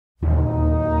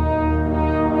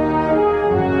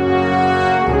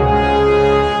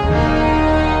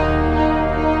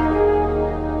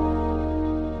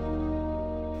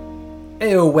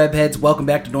Hello, webheads. Welcome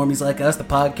back to Normies Like Us, the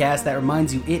podcast that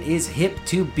reminds you it is hip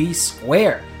to be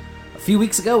square. A few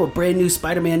weeks ago, a brand new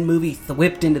Spider-Man movie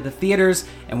whipped into the theaters,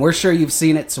 and we're sure you've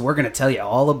seen it, so we're going to tell you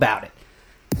all about it.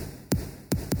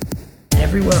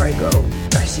 Everywhere I go,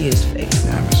 I see his face.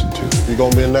 Anderson, too. You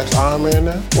gonna be the next Iron Man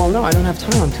now? Well, no, I don't have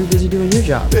time. I'm too busy doing your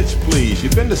job. Bitch, please.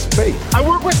 You've been to space. I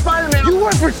work with Spider-Man. You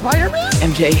work for Spider-Man?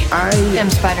 MJ, I am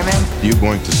Spider-Man. You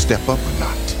going to step up or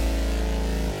not?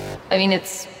 I mean,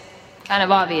 it's kind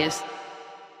of obvious.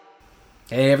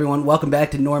 Hey everyone, welcome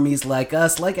back to Normies Like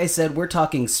Us. Like I said, we're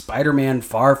talking Spider-Man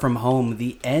Far From Home,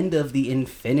 the end of the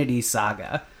Infinity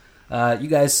Saga. You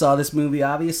guys saw this movie,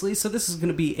 obviously, so this is going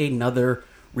to be another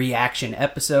reaction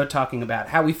episode talking about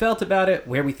how we felt about it,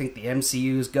 where we think the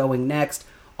MCU is going next,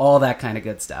 all that kind of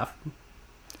good stuff.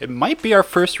 It might be our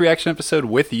first reaction episode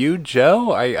with you,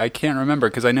 Joe. I can't remember,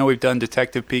 because I know we've done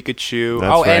Detective Pikachu.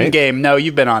 That's right. Endgame. No,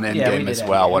 you've been on Endgame as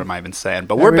well. Endgame. What am I even saying?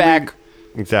 But we're back.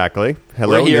 Exactly.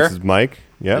 Hello, We're here. This is Mike.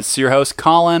 Yep. This is your host,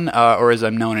 Colin, or as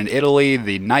I'm known in Italy,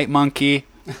 the Night Monkey.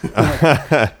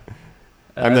 I'm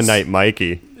the Night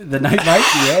Mikey. The Night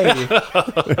Mikey,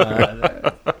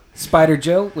 hey. Spider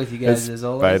Joe with you guys as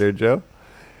always. Spider Joe.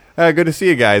 Good to see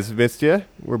you guys. Missed you.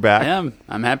 We're back.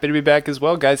 I'm happy to be back as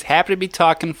well, guys. Happy to be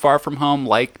talking Far From Home.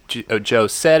 Like Joe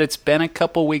said, it's been a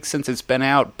couple weeks since it's been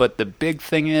out, but the big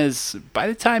thing is, by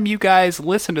the time you guys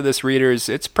listen to this, readers,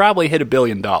 it's probably hit $1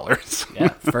 billion. Yeah,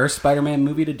 first Spider-Man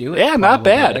movie to do it. Yeah, not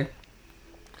bad.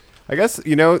 I guess,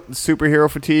 superhero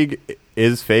fatigue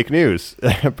is fake news.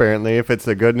 Apparently, if it's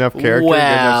a good enough character, good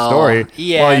enough story.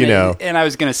 Yeah, well, and I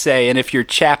was going to say, and if you're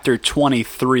chapter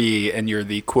 23 and you're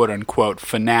the quote-unquote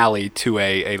finale to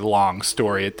a long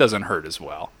story, it doesn't hurt as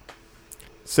well.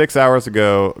 6 hours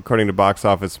ago, according to Box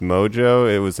Office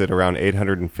Mojo, it was at around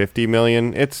 $850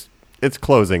 million. It's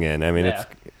closing in. I mean,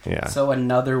 Yeah. So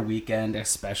another weekend,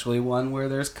 especially one where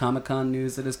there's Comic-Con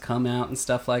news that has come out and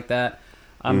stuff like that,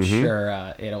 I'm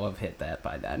sure it'll have hit that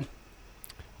by then.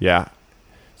 Yeah.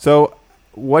 So,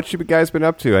 what you guys been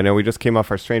up to? I know we just came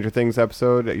off our Stranger Things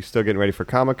episode. Are you still getting ready for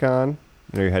Comic-Con?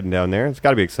 I know you're heading down there. It's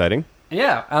got to be exciting.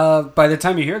 Yeah. By the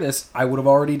time you hear this, I would have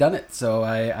already done it. So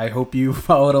I hope you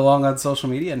followed along on social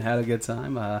media and had a good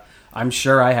time. I'm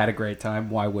sure I had a great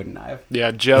time. Why wouldn't I have? Yeah,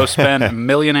 Joe spent 1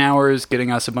 million hours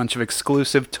getting us a bunch of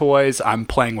exclusive toys. I'm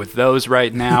playing with those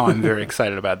right now. I'm very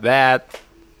excited about that.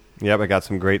 Yep, I got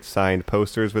some great signed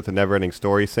posters with the Neverending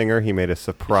Story singer. He made a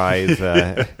surprise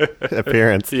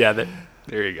appearance. Yeah,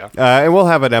 there you go. And we'll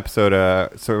have an episode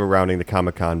surrounding the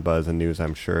Comic-Con buzz and news,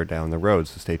 I'm sure, down the road,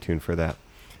 so stay tuned for that.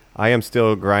 I am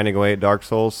still grinding away at Dark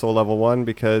Souls Soul Level 1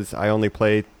 because I only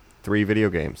play 3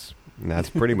 video games, and that's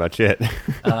pretty much it.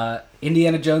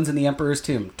 Indiana Jones and the Emperor's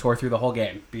Tomb. Tore through the whole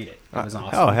game. Beat it. It was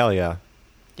awesome. Oh, hell yeah.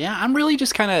 Yeah, I'm really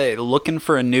just kind of looking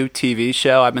for a new TV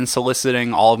show. I've been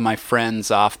soliciting all of my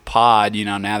friends off pod,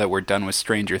 now that we're done with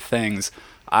Stranger Things.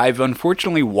 I've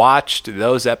unfortunately watched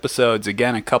those episodes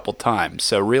again a couple times,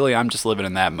 so really I'm just living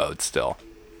in that mode still.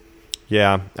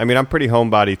 Yeah, I mean, I'm pretty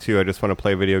homebody too. I just want to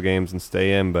play video games and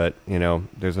stay in, but,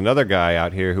 there's another guy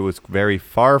out here who was very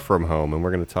far from home, and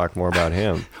we're going to talk more about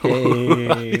him.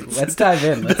 Hey, let's dive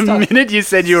in. The minute you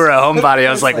said you were a homebody,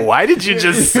 I was like, why did you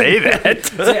just say that?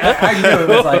 See, I knew it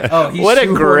was like, oh, he's what a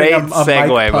great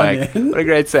segue, Mike. What a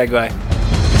great segue.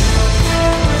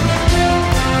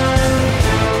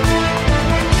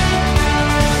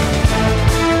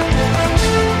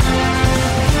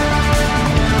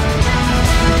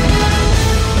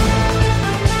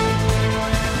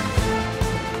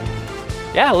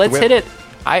 Yeah, let's hit it.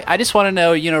 I just want to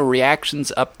know,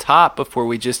 reactions up top before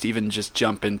we just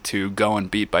jump into going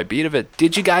beat by beat of it.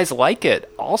 Did you guys like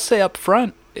it? I'll say up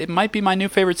front, it might be my new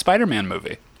favorite Spider-Man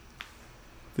movie.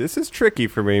 This is tricky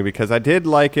for me because I did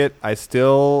like it.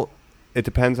 It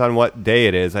depends on what day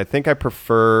it is. I think I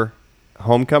prefer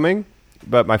Homecoming,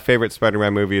 but my favorite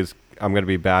Spider-Man movie I'm going to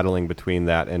be battling between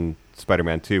that and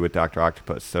Spider-Man 2 with Dr.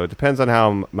 Octopus. So it depends on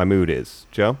how my mood is.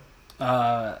 Joe?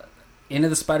 Into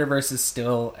the Spider-Verse is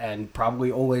still and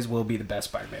probably always will be the best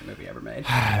Spider-Man movie ever made.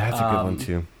 That's a good one,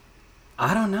 too.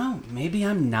 I don't know. Maybe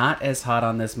I'm not as hot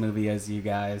on this movie as you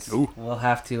guys. Ooh. We'll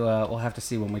have to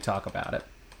see when we talk about it.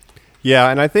 Yeah,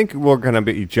 and I think we're going to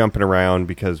be jumping around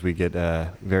because we get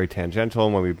very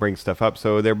tangential when we bring stuff up.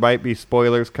 So there might be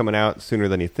spoilers coming out sooner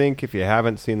than you think. If you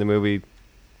haven't seen the movie,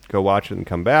 go watch it and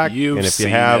come back. You've and if seen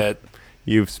you have, it.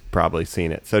 You've probably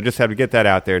seen it. So just have to get that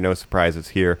out there. No surprises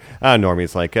here.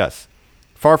 Normies Like Us.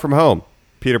 Far From Home.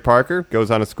 Peter Parker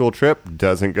goes on a school trip.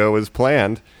 Doesn't go as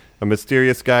planned. A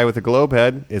mysterious guy with a globe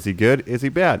head. Is he good? Is he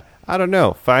bad? I don't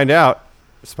know. Find out.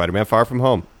 Spider-Man Far From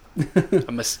Home.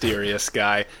 A mysterious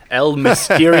guy. El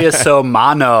Misterioso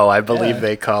Mano, I believe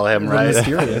they call him, The right?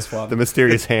 mysterious one. The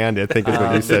mysterious hand, I think is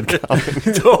what you said, Colin.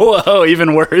 Oh,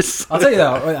 even worse. I'll tell you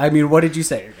though. I mean, what did you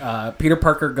say? Peter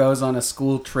Parker goes on a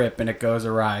school trip and it goes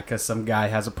awry because some guy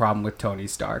has a problem with Tony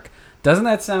Stark. Doesn't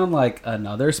that sound like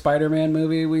another Spider-Man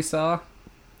movie we saw?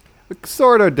 It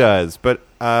sort of does, but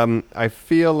I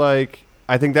feel like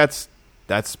I think that's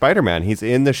Spider-Man. He's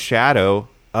in the shadow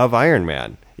of Iron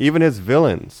Man. Even his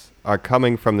villains are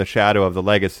coming from the shadow of the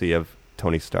legacy of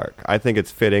Tony Stark. I think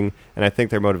it's fitting, and I think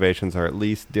their motivations are at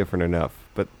least different enough.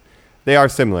 But they are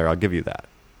similar, I'll give you that.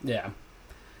 Yeah.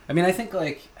 I mean, I think,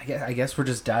 like, I guess we're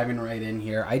just diving right in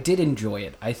here. I did enjoy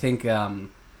it. I think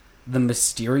the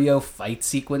Mysterio fight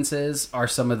sequences are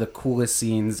some of the coolest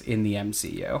scenes in the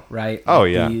MCU, right? Oh,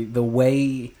 Like, yeah. The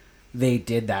way they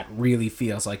did that really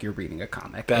feels like you're reading a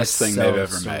comic. Best It's thing so they've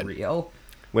ever made. surreal.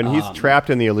 When he's trapped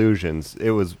in the illusions,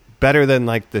 it was better than,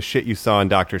 like, the shit you saw in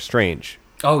Doctor Strange.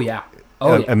 Oh, yeah.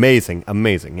 Oh, yeah. Amazing,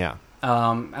 yeah.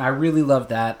 I really love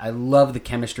that. I love the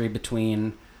chemistry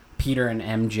between Peter and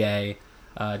MJ.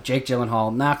 Jake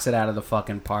Gyllenhaal knocks it out of the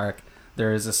fucking park.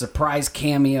 There is a surprise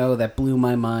cameo that blew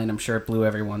my mind. I'm sure it blew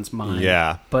everyone's mind.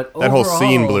 Yeah. But that whole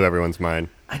scene overall, blew everyone's mind.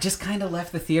 I just kind of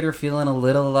left the theater feeling a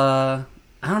little, I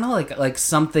don't know, like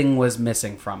something was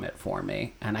missing from it for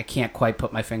me. And I can't quite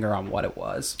put my finger on what it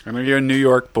was. I mean, you're a New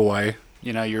York boy.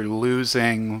 You know, you're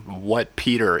losing what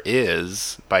Peter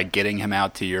is by getting him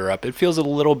out to Europe. It feels a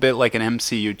little bit like an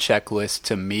MCU checklist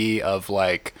to me of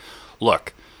like,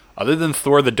 look, other than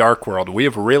Thor the Dark World, we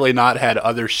have really not had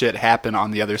other shit happen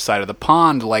on the other side of the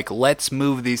pond. Like, let's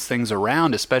move these things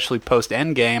around, especially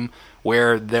post-Endgame,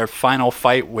 where their final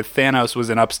fight with Thanos was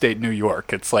in upstate New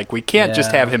York. It's like, we can't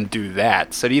just have him do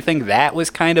that. So do you think that was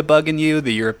kind of bugging you,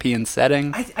 the European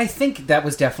setting? I think that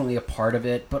was definitely a part of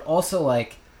it, but also,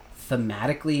 like,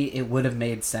 thematically, it would have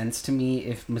made sense to me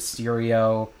if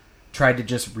Mysterio tried to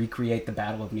just recreate the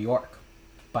Battle of New York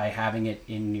by having it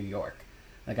in New York.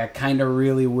 Like, I kind of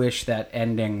really wish that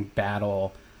ending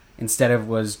battle instead of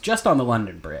was just on the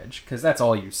London Bridge, because that's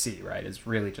all you see, right, is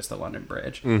really just the London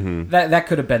Bridge. Mm-hmm. That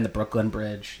could have been the Brooklyn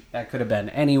Bridge. That could have been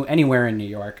anywhere in New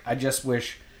York. I just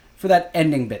wish for that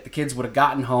ending bit, the kids would have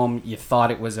gotten home, you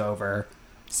thought it was over,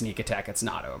 sneak attack, it's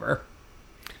not over.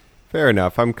 Fair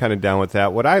enough. I'm kind of down with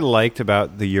that. What I liked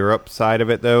about the Europe side of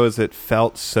it, though, is it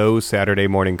felt so Saturday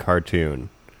morning cartoon.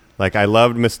 Like, I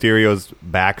loved Mysterio's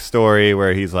backstory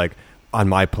where he's like, on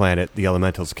my planet, the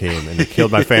elementals came and they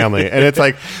killed my family. And it's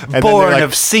like... And Born like,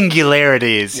 of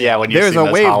singularities. Yeah, when you there's see a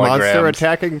those wave holograms. monster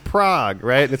attacking Prague,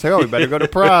 right? And it's like, oh, we better go to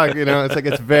Prague. You know, it's like,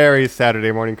 it's very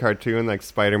Saturday morning cartoon, like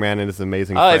Spider-Man and his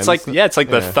amazing friends. It's like, it's like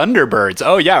the Thunderbirds.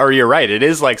 Oh, yeah, or you're right. It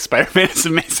is like Spider-Man and his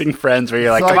amazing friends where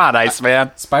you're like, It's come like- on,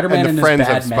 Iceman. Spider-Man and the his friends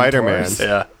bad of Spider-Man. mentors.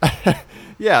 Yeah.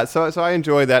 Yeah, so I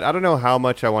enjoy that. I don't know how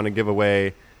much I want to give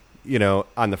away, you know,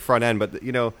 on the front end, but,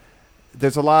 you know,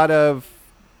 there's a lot of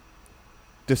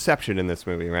deception in this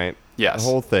movie, right? Yes. The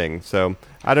whole thing. So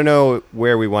I don't know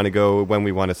where we want to go when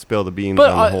we want to spill the beans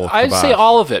But on the whole I'd say kibosh.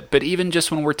 all of it. But even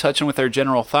just when we're touching with our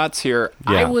general thoughts here,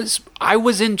 Yeah. I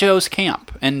was in Joe's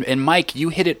camp, and Mike, you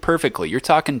hit it perfectly. You're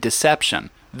talking deception.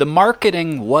 The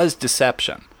marketing was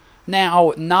deception.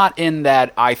 Now, not in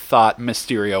that I thought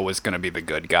Mysterio was going to be the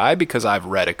good guy, because I've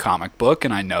read a comic book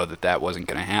and I know that that wasn't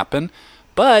going to happen.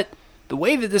 But the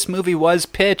way that this movie was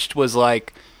pitched was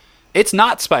like, it's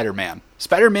not Spider-Man.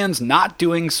 Spider-Man's not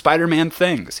doing Spider-Man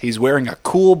things. He's wearing a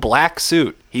cool black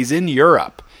suit. He's in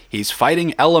Europe. He's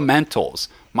fighting elementals.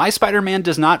 My Spider-Man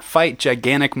does not fight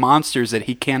gigantic monsters that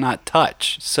he cannot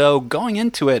touch. So going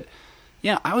into it,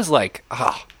 yeah, I was like,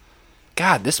 oh,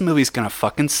 God, this movie's going to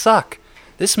fucking suck.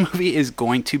 This movie is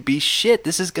going to be shit.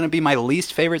 This is going to be my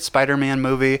least favorite Spider-Man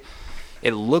movie.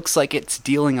 It looks like it's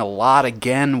dealing a lot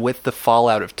again with the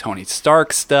fallout of Tony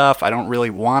Stark stuff. I don't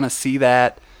really want to see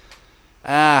that.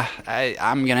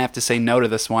 I'm going to have to say no to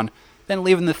this one. Then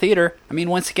leaving the theater, I mean,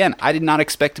 once again, I did not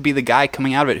expect to be the guy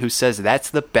coming out of it who says that's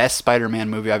the best Spider-Man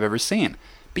movie I've ever seen.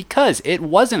 Because it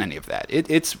wasn't any of that.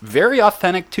 It's very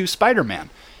authentic to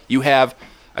Spider-Man. You have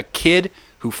a kid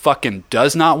who fucking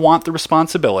does not want the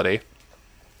responsibility,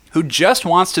 who just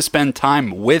wants to spend time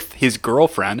with his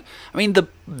girlfriend. I mean,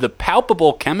 the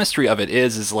palpable chemistry of it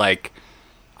is like,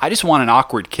 I just want an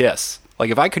awkward kiss. Like,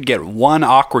 if I could get one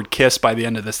awkward kiss by the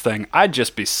end of this thing, I'd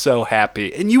just be so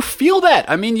happy. And you feel that.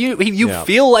 I mean, you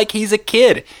feel like he's a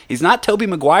kid. He's not Tobey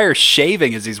Maguire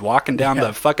shaving as he's walking down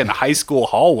the fucking high school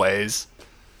hallways.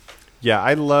 Yeah,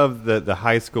 I love the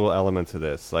high school elements of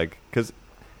this, like, because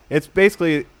it's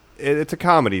basically it's a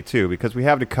comedy too, because we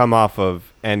have to come off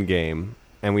of Endgame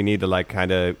and we need to like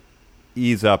kind of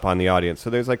ease up on the audience. So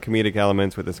there's like comedic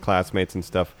elements with his classmates and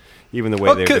stuff. Even the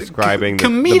way they're describing the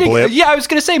blip. Yeah, I was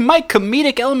going to say, Mike,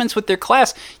 comedic elements with their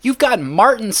class. You've got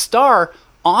Martin Starr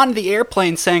on the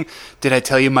airplane saying, "Did I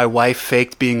tell you my wife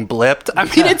faked being blipped?" I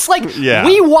mean, it's like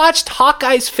we watched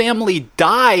Hawkeye's family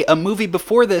die, a movie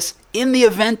before this, in the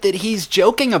event that he's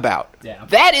joking about. Yeah.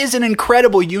 That is an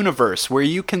incredible universe where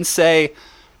you can say,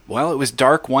 well, it was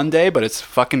dark one day, but it's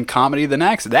fucking comedy the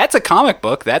next. That's a comic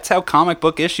book. That's how comic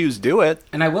book issues do it.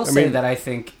 And I will say that I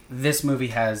think this movie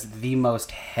has the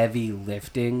most heavy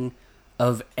lifting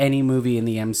of any movie in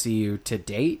the MCU to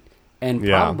date, and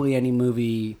probably any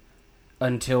movie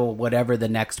until whatever the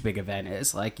next big event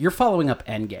is. Like, you're following up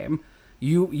Endgame.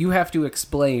 You have to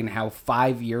explain how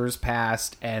 5 years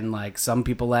passed, and like some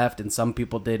people left and some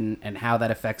people didn't, and how that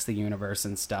affects the universe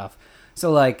and stuff.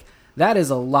 So like, that is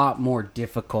a lot more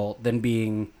difficult than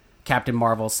being Captain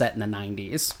Marvel set in the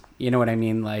 90s. You know what I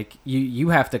mean? Like, you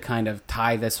have to kind of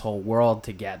tie this whole world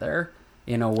together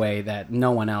in a way that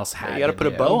no one else had. You got to put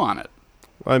a bow on it.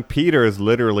 Well, and Peter is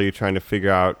literally trying to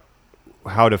figure out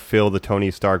how to fill the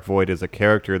Tony Stark void as a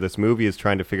character. This movie is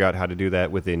trying to figure out how to do that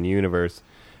within universe.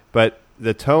 But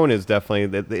the tone is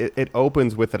definitely, it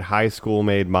opens with a high school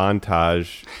made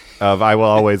montage of "I Will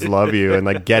Always Love You" and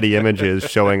like Getty images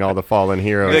showing all the fallen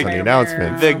heroes and the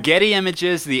announcements. The Getty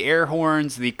images, the air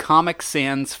horns, the Comic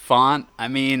Sans font. I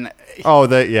mean,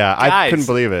 guys, I couldn't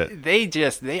believe it.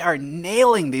 They are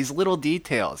nailing these little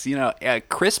details. You know,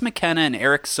 Chris McKenna and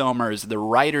Eric Somers, the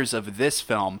writers of this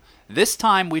film. This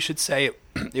time we should say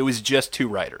it was just 2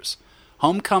 writers.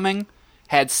 Homecoming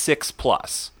had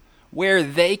 6+. Where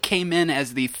they came in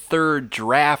as the 3rd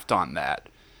draft on that.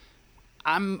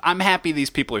 I'm happy these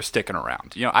people are sticking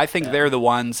around. You know, I think they're the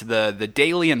ones, the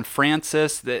Daly and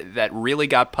Francis that really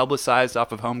got publicized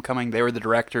off of Homecoming. They were the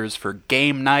directors for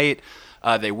Game Night.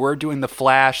 They were doing The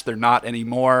Flash. They're not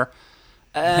anymore.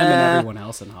 Him and everyone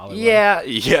else in Hollywood.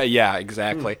 Yeah,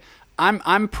 exactly.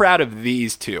 I'm proud of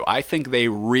these 2. I think they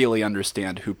really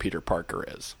understand who Peter Parker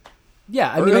is.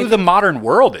 Yeah, I mean, who the modern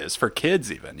world is for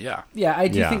kids, even. Yeah, I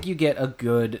do think you get a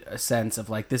good sense of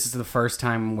like, this is the first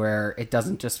time where it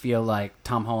doesn't just feel like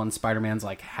Tom Holland's Spider-Man's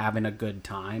like having a good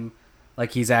time.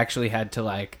 Like, he's actually had to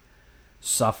like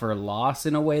suffer loss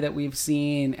in a way that we've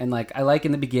seen. And like, I like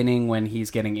in the beginning when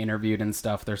he's getting interviewed and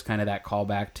stuff, there's kind of that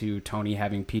callback to Tony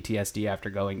having PTSD after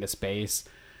going to space,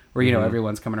 where you know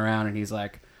everyone's coming around and he's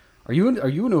like, Are you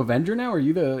an Avenger now? Are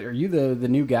you the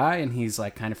new guy? And he's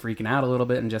like kind of freaking out a little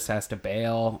bit and just has to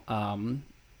bail.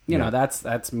 You know,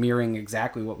 that's mirroring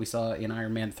exactly what we saw in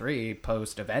Iron Man 3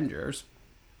 post Avengers.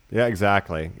 Yeah,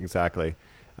 exactly. It's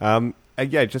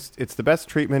the best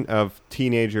treatment of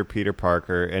teenager Peter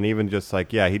Parker, and even just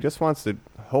like, he just wants to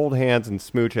hold hands and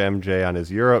smooch MJ on his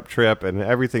Europe trip, and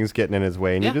everything's getting in his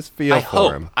way, and you just feel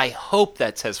for him. I hope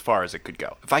that's as far as it could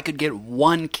go. If I could get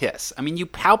one kiss. I mean, you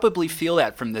palpably feel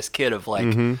that from this kid of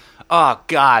like, oh,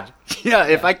 God.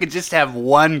 If I could just have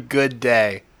one good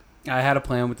day. I had a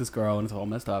plan with this girl, and it's all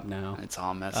messed up now. It's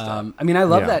all messed up. I mean, I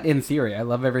love that in theory. I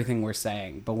love everything we're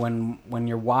saying. But when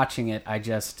you're watching it,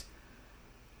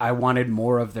 I wanted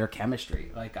more of their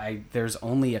chemistry. Like, there's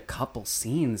only a couple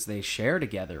scenes they share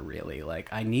together, really. Like,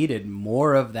 I needed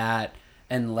more of that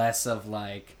and less of,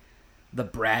 like, the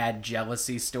Brad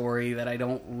jealousy story that I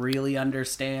don't really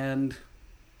understand.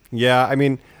 Yeah, I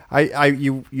mean,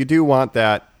 you do want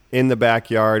that in the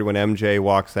backyard when MJ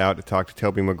walks out to talk to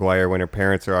Tobey Maguire when her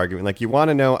parents are arguing. Like, you want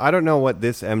to know, I don't know what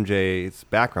this MJ's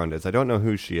background is. I don't know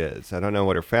who she is. I don't know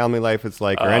what her family life is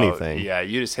like or anything. Yeah,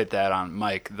 you just hit that on,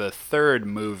 Mike. The 3rd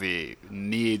movie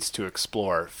needs to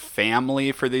explore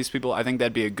family for these people. I think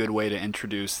that'd be a good way to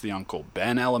introduce the Uncle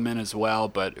Ben element as well,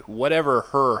 but whatever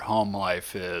her home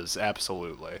life is,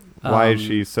 absolutely. Why is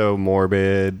she so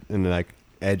morbid and, like,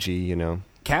 edgy, you know?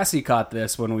 Cassie caught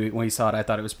this when we saw it. I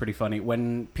thought it was pretty funny.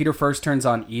 When Peter first turns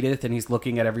on Edith and he's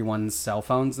looking at everyone's cell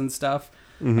phones and stuff,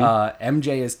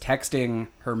 MJ is texting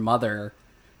her mother,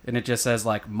 and it just says,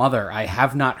 like, "Mother, I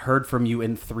have not heard from you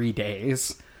in 3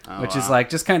 days," which is, like,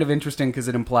 just kind of interesting because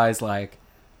it implies, like,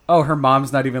 oh, her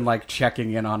mom's not even, like,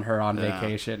 checking in on her on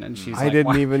vacation. And she's like,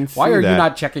 why are you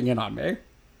not checking in on me?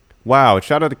 Wow,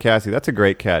 shout out to Cassie. That's a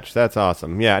great catch. That's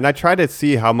awesome. Yeah, and I tried to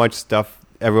see how much stuff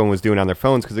everyone was doing on their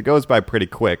phones because it goes by pretty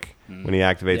quick when he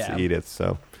activates the Edith.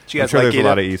 So I'm sure there's a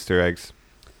lot of Easter eggs.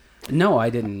 No, I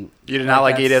didn't. You did not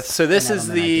like Edith. So this is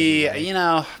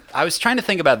I was trying to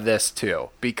think about this too,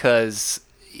 because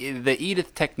the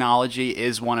Edith technology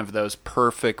is one of those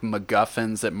perfect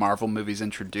MacGuffins that Marvel movies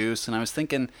introduce. And I was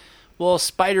thinking, well,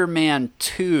 Spider-Man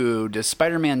 2, does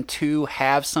Spider-Man 2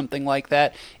 have something like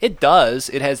that? It does.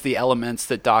 It has the elements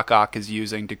that Doc Ock is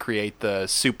using to create the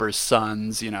super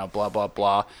sons, blah, blah,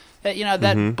 blah.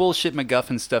 That bullshit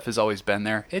MacGuffin stuff has always been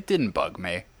there. It didn't bug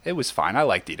me. It was fine. I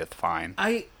liked Edith fine.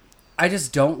 I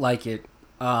just don't like it.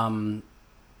 I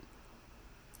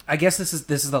guess this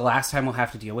is the last time we'll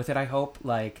have to deal with it, I hope.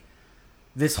 Like,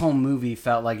 this whole movie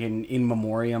felt like an in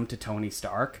memoriam to Tony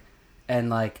Stark. And,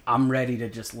 like, I'm ready to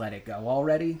just let it go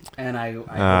already. And I hope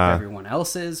everyone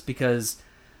else is, because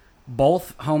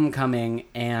both Homecoming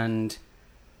and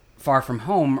Far From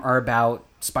Home are about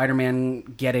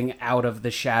Spider-Man getting out of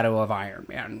the shadow of Iron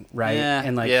Man, right? Yeah,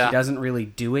 and, he doesn't really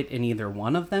do it in either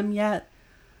one of them yet.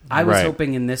 I was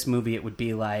hoping in this movie it would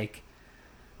be like,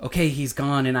 okay, he's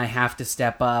gone and I have to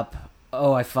step up.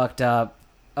 Oh, I fucked up.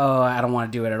 Oh, I don't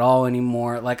want to do it at all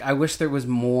anymore. Like, I wish there was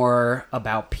more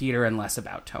about Peter and less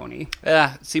about Tony.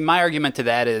 Yeah, see, my argument to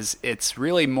that is it's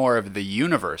really more of the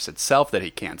universe itself that he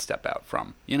can't step out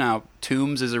from.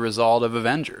 Toombs is a result of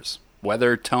Avengers.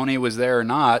 Whether Tony was there or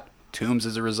not, Toombs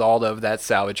is a result of that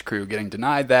salvage crew getting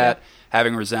denied that,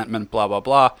 having resentment, blah, blah,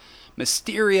 blah.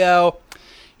 Mysterio,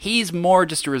 he's more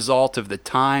just a result of the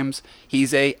times.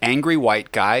 He's a angry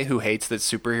white guy who hates that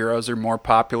superheroes are more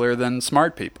popular than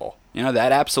smart people.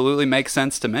 That absolutely makes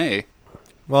sense to me.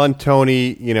 Well, and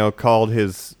Tony, called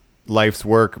his life's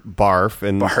work barf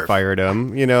and fired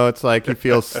him. It's like he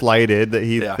feels slighted that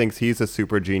he thinks he's a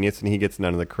super genius and he gets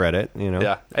none of the credit,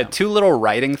 Yeah. I had two little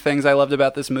writing things I loved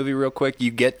about this movie real quick. You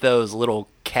get those little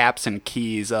caps and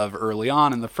keys of early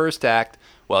on in the first act.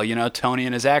 Well, Tony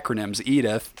and his acronyms,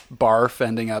 Edith, barf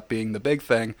ending up being the big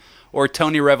thing. Or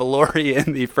Tony Revolori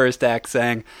in the first act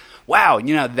saying, wow,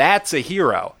 that's a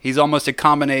hero. He's almost a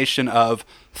combination of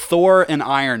Thor and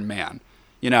Iron Man,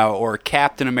 or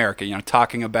Captain America,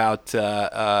 talking about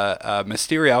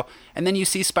Mysterio. And then you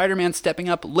see Spider-Man stepping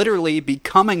up, literally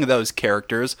becoming those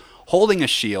characters, holding a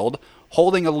shield,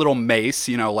 holding a little mace,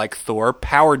 like Thor,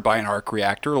 powered by an arc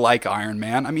reactor, like Iron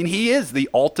Man. I mean, he is the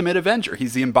ultimate Avenger.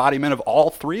 He's the embodiment of all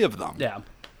three of them. Yeah.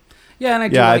 Yeah, and I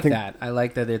do like that. I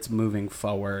like that it's moving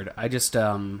forward. I just,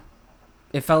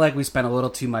 it felt like we spent a little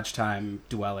too much time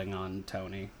dwelling on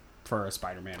Tony for a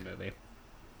Spider-Man movie.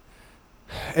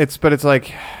 But it's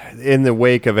like in the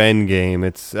wake of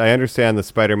Endgame. I understand the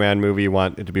Spider-Man movie, you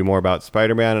want it to be more about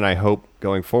Spider-Man, and I hope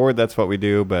going forward that's what we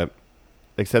do. But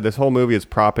like I said, this whole movie is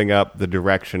propping up the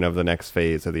direction of the next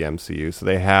phase of the MCU, so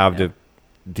they have to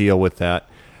deal with that.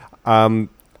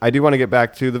 I do want to get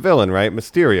back to the villain, right,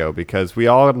 Mysterio, because we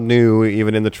all knew,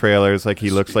 even in the trailers, like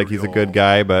he looks like he's a good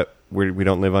guy, but we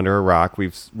don't live under a rock.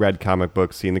 We've read comic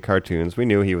books, seen the cartoons. We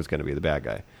knew he was going to be the bad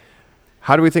guy.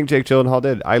 How do we think Jake Gyllenhaal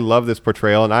did? I love this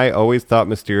portrayal, and I always thought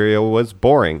Mysterio was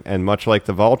boring. And much like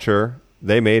the Vulture,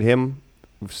 they made him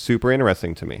super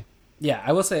interesting to me. Yeah,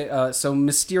 I will say, so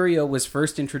Mysterio was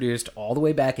first introduced all the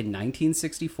way back in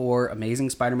 1964, Amazing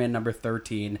Spider-Man number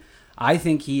 13. I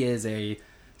think he is a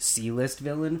C-list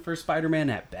villain for Spider-Man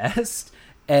at best.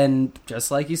 And just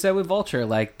like you said with Vulture,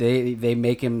 like they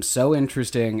make him so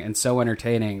interesting and so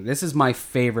entertaining. This is my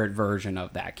favorite version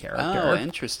of that character. Oh,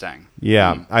 interesting.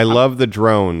 Yeah, I love the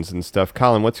drones and stuff.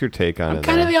 Colin, what's your take on it? I'm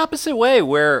kind of the opposite way,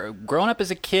 where growing up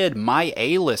as a kid, my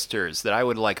A-listers that I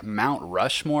would like Mount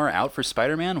Rushmore out for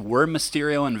Spider-Man were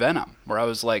Mysterio and Venom, where I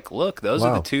was like, look, those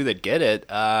are the two that get it.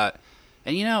 And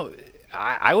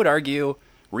I would argue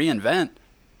Reinvent.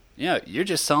 You're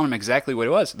just telling him exactly what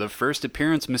it was. The first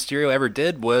appearance Mysterio ever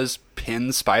did was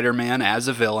pin Spider-Man as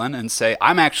a villain and say,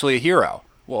 I'm actually a hero.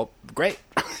 Well, great.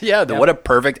 What a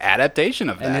perfect adaptation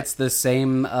of that. And it's the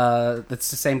same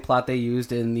plot they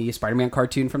used in the Spider-Man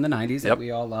cartoon from the 90s that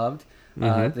we all loved.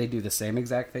 They do the same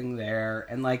exact thing there.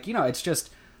 And, it's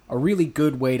just a really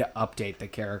good way to update the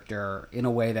character in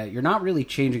a way that you're not really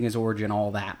changing his origin all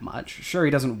that much. Sure,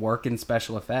 he doesn't work in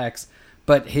special effects,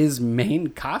 but his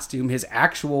main costume, his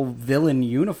actual villain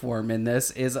uniform in this,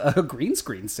 is a green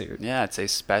screen suit. Yeah, it's a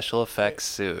special effects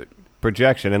suit.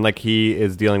 Projection, and he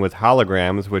is dealing with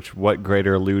holograms, which what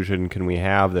greater illusion can we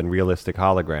have than realistic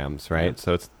holograms, right?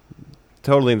 So it's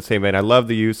totally in the same vein. I love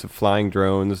the use of flying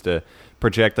drones to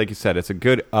project, like you said. It's a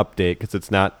good update because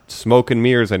it's not smoke and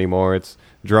mirrors anymore. It's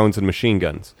drones and machine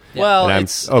guns. Yeah. Well,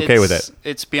 and I'm okay with it.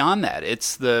 It's beyond that.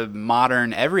 It's the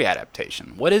modern every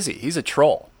adaptation. What is he? He's a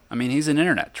troll. I mean, he's an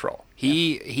internet troll.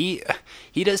 He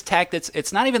does tactics.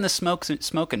 It's not even the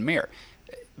smoke and mirror.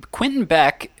 Quentin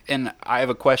Beck, and I have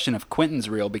a question if Quentin's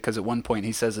real, because at one point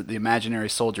he says that the imaginary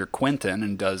soldier Quentin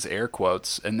and does air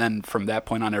quotes, and then from that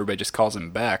point on everybody just calls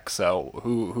him Beck. So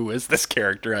who is this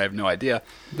character? I have no idea.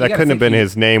 That couldn't have been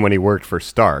his name when he worked for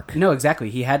Stark. No, exactly.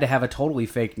 He had to have a totally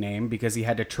fake name because he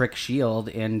had to trick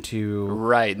S.H.I.E.L.D. into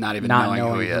not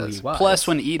knowing who he is. Plus,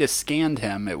 when Edith scanned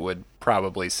him, it would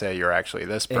probably say you're actually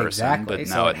this person, exactly. But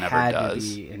no, it never does.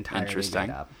 To be entirely Interesting. made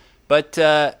up. But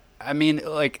I mean,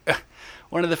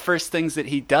 one of the first things that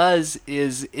he does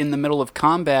is in the middle of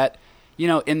combat, you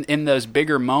know, in those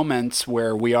bigger moments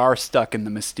where we are stuck in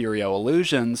the Mysterio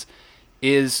illusions,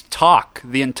 is talk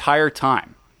the entire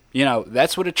time. You know,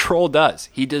 that's what a troll does.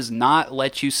 He does not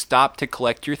let you stop to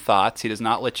collect your thoughts. He does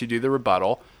not let you do the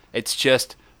rebuttal. It's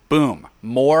just, boom,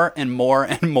 more and more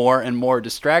and more and more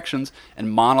distractions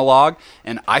and monologue.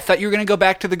 And I thought you were going to go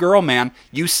back to the girl, man.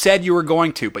 You said you were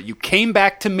going to, but you came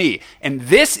back to me. And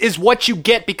this is what you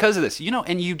get because of this. You know,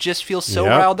 and you just feel so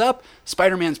riled up.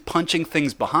 Spider-Man's punching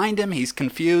things behind him. He's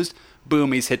confused.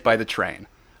 Boom, he's hit by the train.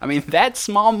 I mean, that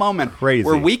small moment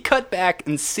where we cut back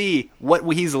and see what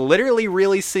he's literally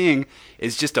really seeing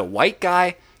is just a white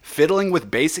guy fiddling with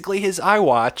basically his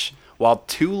iWatch while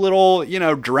two little, you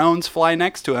know, drones fly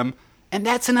next to him. And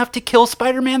that's enough to kill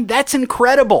Spider-Man. That's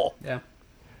incredible. Yeah.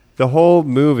 The whole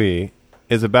movie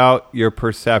is about your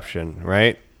perception,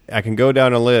 right? I can go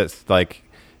down a list. Like,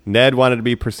 Ned wanted to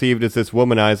be perceived as this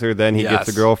womanizer, then he gets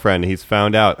a girlfriend. He's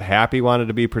found out. Happy wanted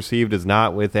to be perceived as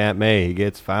not with Aunt May. He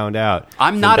gets found out.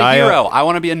 I'm not a hero. I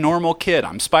want to be a normal kid.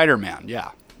 I'm Spider-Man.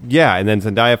 Yeah. Yeah, and then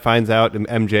Zendaya finds out, and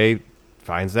MJ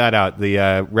finds that out.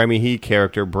 The Remy He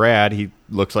character, Brad, he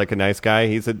looks like a nice guy.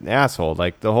 He's an asshole.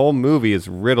 Like, the whole movie is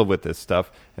riddled with this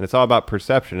stuff, and it's all about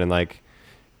perception and, like,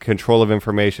 control of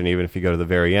information, even if you go to the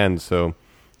very end. So,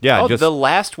 yeah. The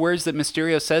last words that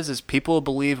Mysterio says is, people will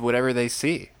believe whatever they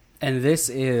see. And this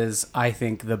is, I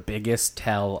think, the biggest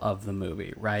tell of the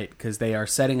movie, right? Because they are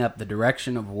setting up the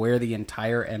direction of where the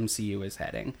entire MCU is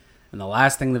heading. And the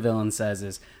last thing the villain says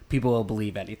is, people will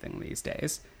believe anything these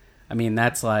days. I mean,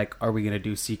 that's like, are we going to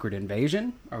do Secret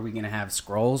Invasion? Are we going to have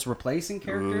Skrulls replacing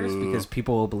characters because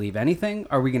people will believe anything?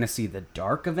 Are we going to see the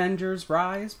Dark Avengers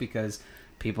rise because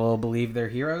people will believe they're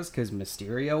heroes because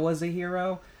Mysterio was a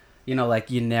hero? You know,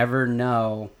 like, you never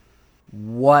know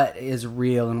what is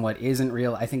real and what isn't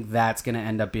real. I think that's going to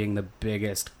end up being the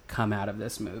biggest come out of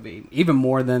this movie, even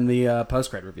more than the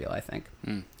post-credit reveal, I think.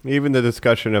 Even the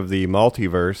discussion of the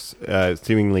multiverse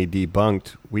seemingly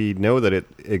debunked. We know that it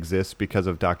exists because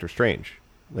of Doctor Strange.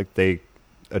 Like, they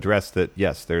address that,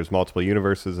 yes, there's multiple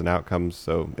universes and outcomes,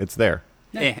 so it's there.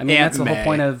 Yeah, I mean, that's the whole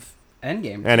point of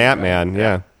Endgame. And Ant-Man,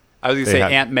 yeah. I was going to say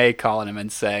Aunt May calling him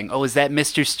and saying, oh, is that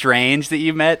Mr. Strange that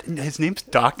you met? His name's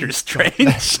Doctor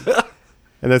Strange.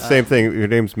 And the same thing, your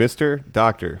name's Mr.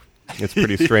 Doctor. It's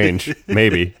pretty strange,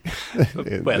 maybe.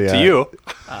 Well, to you.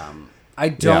 I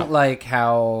don't like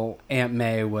how Aunt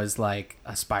May was like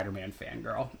a Spider-Man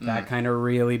fangirl. That kind of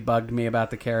really bugged me about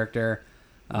the character.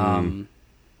 And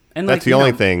like, that's the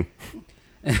only thing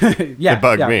that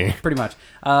bugged me. Pretty much.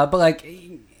 But like,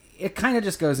 it kind of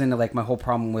just goes into like my whole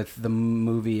problem with the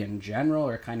movie in general,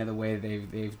 or kind of the way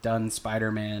they've done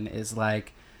Spider-Man, is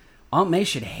like, Aunt May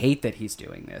should hate that he's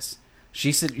doing this.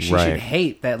 She should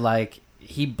hate that, like,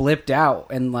 he blipped out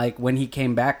and, like, when he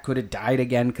came back could have died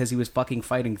again because he was fucking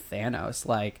fighting Thanos.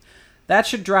 Like, that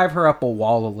should drive her up a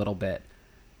wall a little bit.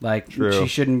 Like, she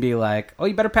shouldn't be like, oh,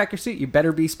 you better pack your suit. You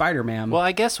better be Spider-Man. Well,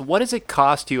 I guess, what does it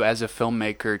cost you as a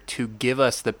filmmaker to give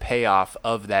us the payoff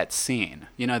of that scene?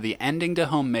 You know, the ending to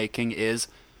Homemaking is,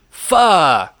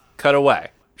 cut away.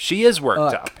 She is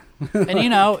worked up. And, you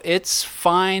know, it's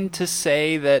fine to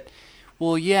say that,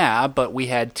 well, yeah, but we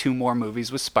had 2 more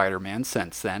movies with Spider-Man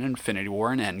since then, Infinity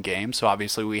War and Endgame, so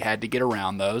obviously we had to get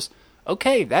around those.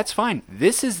 Okay, that's fine.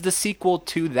 This is the sequel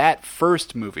to that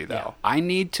first movie, though. Yeah. I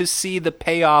need to see the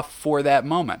payoff for that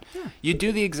moment. Yeah. You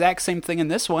do the exact same thing in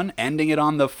this one, ending it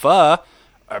on the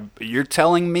you're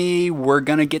telling me we're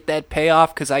going to get that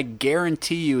payoff? Because I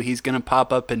guarantee you he's going to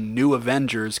pop up in New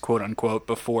Avengers, quote-unquote,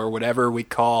 before whatever we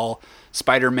call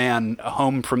Spider-Man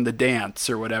Home from the Dance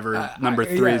or whatever number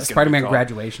 3 is. Spider-Man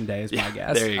Graduation Day is my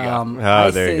guess. There you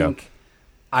go. There you go.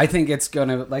 I think it's going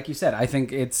to, like you said, I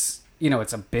think it's, you know,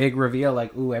 it's a big reveal,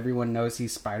 like, ooh, everyone knows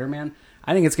he's Spider-Man.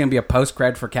 I think it's going to be a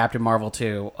post-cred for Captain Marvel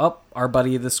 2. Oh, our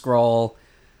buddy the Skrull,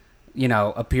 you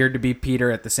know, appeared to be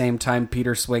Peter at the same time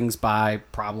Peter swings by,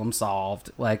 problem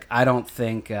solved. Like, I don't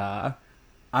think we're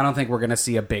going to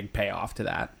see a big payoff to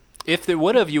that. If they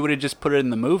would have, you would have just put it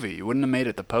in the movie. You wouldn't have made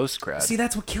it the post-cred. See,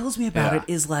 that's what kills me about it,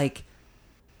 is like,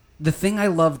 the thing I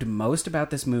loved most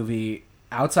about this movie,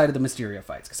 outside of the Mysterio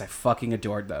fights, because I fucking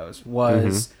adored those,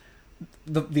 was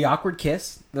the awkward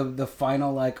kiss, the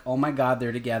final, like, oh my god,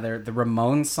 they're together, the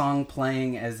Ramones song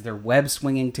playing as they're web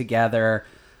swinging together,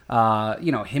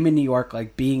 you know, him in New York,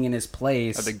 like, being in his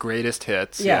place. The greatest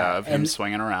hits, of him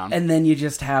swinging around. And then you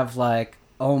just have, like,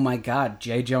 oh my god,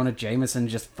 J. Jonah Jameson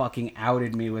just fucking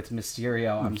outed me with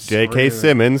Mysterio. I'm J.K.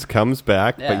 Simmons comes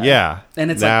back, but and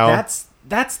it's now, like,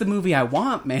 that's the movie I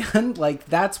want, man. Like,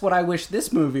 that's what I wish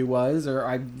this movie was, or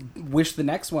I wish the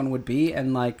next one would be,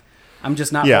 and, like, I'm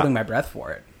just not holding my breath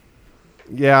for it.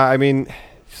 Yeah, I mean,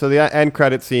 so the end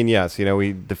credit scene, yes,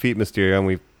 we defeat Mysterio and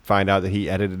we find out that he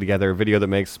edited together a video that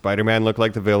makes Spider-Man look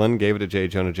like the villain, gave it to J.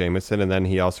 Jonah Jameson, and then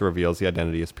he also reveals the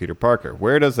identity as Peter Parker.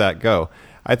 Where does that go?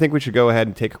 I think we should go ahead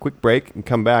and take a quick break and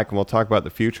come back, and we'll talk about the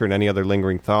future and any other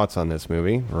lingering thoughts on this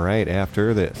movie right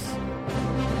after this.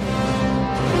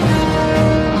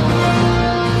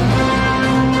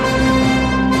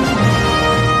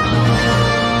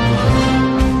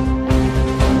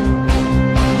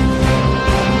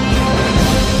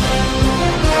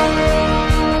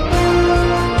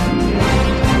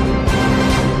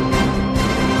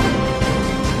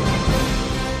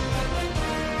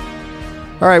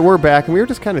 All right, we're back, and we were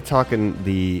just kind of talking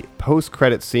the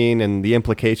post-credit scene and the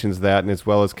implications of that, and as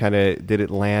well as kind of did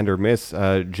it land or miss.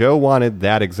 Joe wanted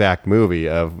that exact movie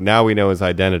of now we know his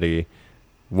identity,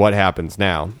 what happens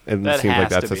now? And it seems like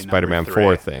that's a Spider-Man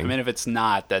 4 thing. I mean, if it's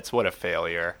not, that's what a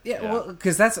failure. Yeah, well,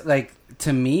 because that's, like,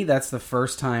 to me, that's the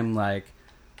first time, like,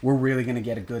 we're really going to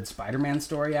get a good Spider-Man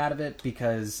story out of it,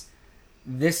 because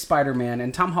this Spider-Man,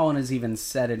 and Tom Holland has even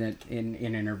said it in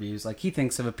interviews, like, he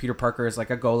thinks of a Peter Parker as,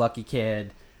 like, a go-lucky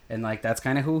kid, and, like, that's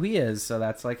kind of who he is, so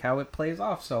that's, like, how it plays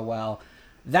off so well.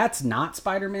 That's not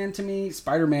Spider-Man to me.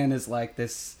 Spider-Man is, like,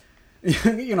 this,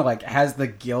 like, has the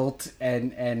guilt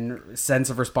and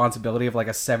sense of responsibility of, like, a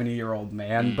 70-year-old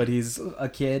man, but he's a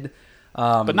kid.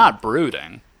 But not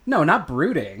brooding. No, not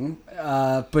brooding,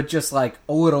 but just, like,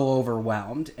 a little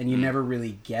overwhelmed, and you never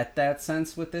really get that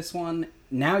sense with this one.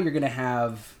 Now you're going to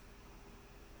have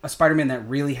a Spider-Man that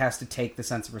really has to take the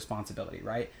sense of responsibility,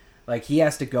 right? Like, he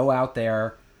has to go out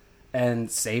there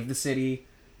and save the city,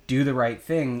 do the right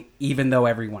thing, even though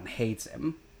everyone hates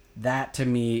him. That, to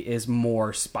me, is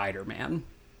more Spider-Man.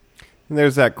 And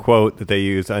there's that quote that they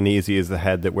use, uneasy is the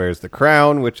head that wears the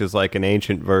crown, which is like an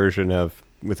ancient version of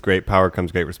with great power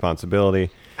comes great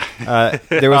responsibility.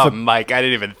 There was Mike, I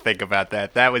didn't even think about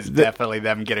that. That was definitely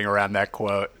them getting around that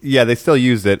quote. Yeah, they still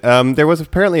used it. There was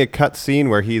apparently a cut scene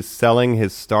where he's selling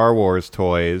his Star Wars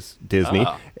toys, Disney,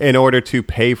 in order to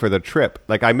pay for the trip.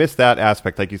 Like, I missed that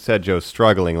aspect. Like you said, Joe's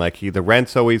struggling. Like, the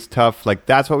rent's always tough. Like,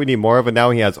 that's what we need more of. And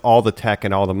now he has all the tech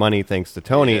and all the money thanks to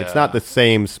Tony. Yeah. It's not the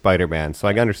same Spider-Man, so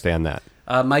I understand that.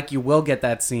 Mike, you will get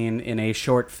that scene in a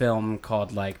short film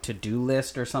called, like, To-Do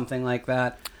List or something like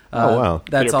that. Oh, wow.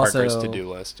 That's Peter Parker's to-do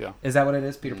list, yeah. Is that what it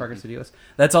is? Peter Parker's to-do list?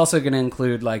 That's also going to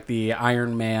include, like, the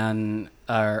Iron Man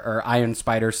or Iron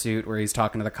Spider suit where he's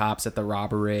talking to the cops at the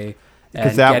robbery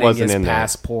and that getting wasn't his in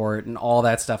passport and all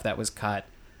that stuff that was cut.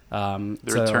 The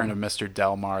return of Mr.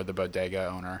 Delmar, the bodega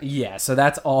owner. Yeah, so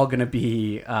that's all going to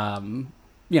be,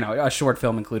 a short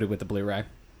film included with the Blu-ray.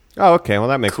 Oh, okay. Well,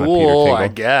 that makes my Peter tingle. I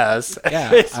guess.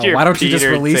 Yeah. Why don't you just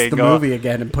release the movie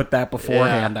again and put that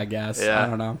beforehand, I guess? Yeah. I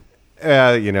don't know.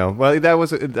 Well, that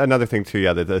was another thing, too,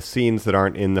 yeah, the scenes that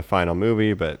aren't in the final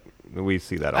movie, but we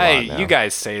see that a lot now. You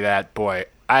guys say that, boy.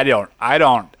 I don't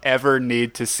ever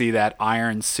need to see that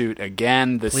iron suit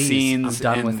again. The Please, scenes I'm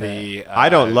done in with the it. I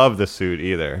don't love the suit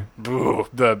either.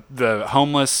 The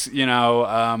homeless,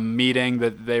 meeting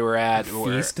that they were at.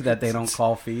 Feast that they don't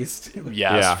call Feast.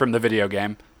 Yes, Yeah. from the video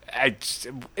game.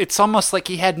 It's almost like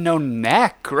he had no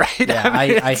neck, right? Yeah,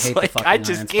 I hate the fucking I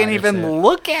just Iron can't Spider even suit.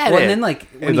 look at it. Well, and then, like,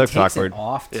 when he looks takes awkward. it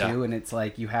off, too, Yeah. and it's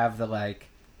like you have the, like,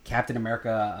 Captain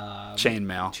America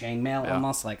chainmail Yeah.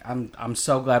 almost. Like, I'm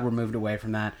so glad we're moved away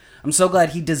from that. I'm so glad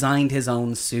he designed his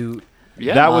own suit.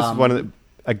 Yeah. That was one of the...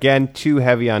 Again, too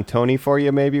heavy on Tony for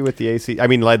you, maybe, with the AC... I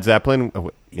mean, Led Zeppelin,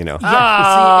 Yeah,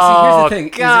 Oh, see, here's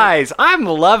the thing. guys, I'm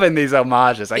loving these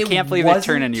homages. I can't believe they're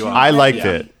turning you too on. I liked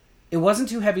heavy. it. It wasn't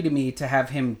too heavy to me to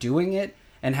have him doing it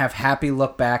and have Happy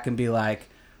look back and be like,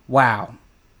 wow,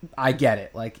 I get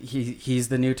it. Like, he's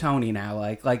the new Tony now.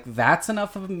 Like that's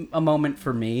enough of a moment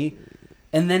for me.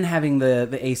 And then having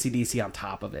the AC/DC on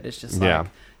top of it, it's just like,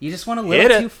 you just went a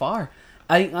little too far.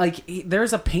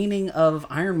 There's a painting of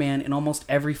Iron Man in almost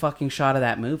every fucking shot of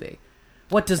that movie.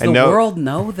 What, does the world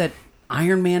know that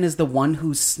Iron Man is the one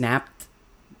who snapped,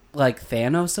 like,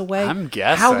 Thanos away? I'm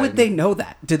guessing. How would they know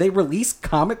that? Do they release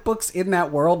comic books in that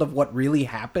world of what really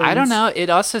happened? I don't know. It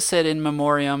also said in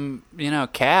memoriam,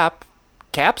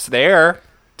 Cap's there.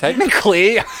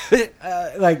 Technically.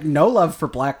 Like, no love for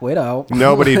Black Widow.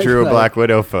 Nobody drew a Like, Black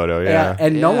Widow photo, yeah.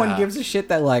 and no Yeah. one gives a shit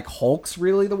that, like, Hulk's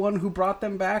really the one who brought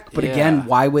them back. But again,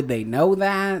 why would they know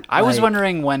that? I was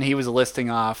wondering when he was listing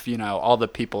off, all the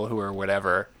people who are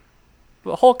whatever.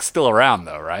 Well, Hulk's still around,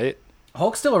 though, right?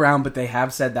 Hulk's still around, but they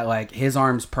have said that, like, his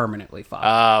arm's permanently fucked.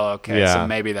 Oh, okay. Yeah. So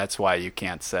maybe that's why you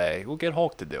can't say, we'll get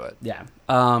Hulk to do it. Yeah.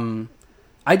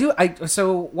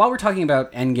 So while we're talking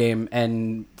about Endgame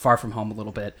and Far From Home a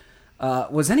little bit,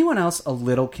 was anyone else a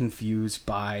little confused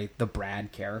by the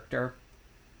Brad character?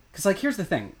 Because, like, here's the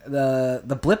thing.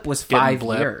 The blip was Getting 5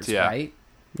 blipped, years, yeah. right?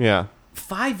 Yeah.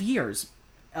 5 years.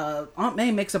 Aunt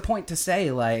May makes a point to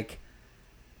say, like,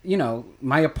 you know,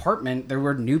 my apartment, there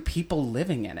were new people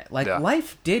living in it. Like, Yeah.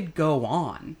 life did go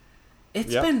on.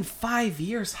 It's Yep. been 5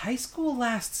 years. High school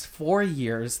lasts 4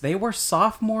 years. They were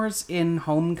sophomores in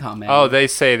Homecoming. Oh, they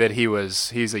say that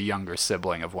he's a younger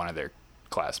sibling of one of their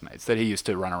classmates, that he used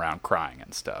to run around crying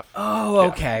and stuff. Oh,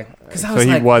 okay. Because I So was he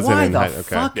like, wasn't why in the high- okay.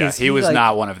 fuck Yeah, is he was like...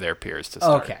 not one of their peers to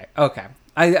start. Okay.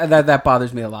 That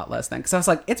bothers me a lot less then. Because I was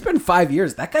like, it's been 5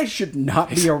 years. That guy should not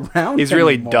be around He's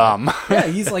really anymore. dumb. Yeah,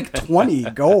 he's like 20.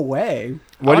 Go away.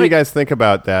 What do you guys think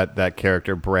about that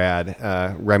character, Brad?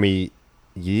 Remy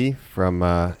Yee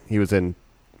from, he was in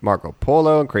Marco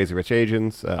Polo and Crazy Rich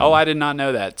Asians. Oh, I did not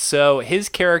know that. So his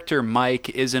character, Mike,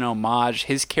 is an homage.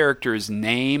 His character's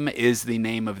name is the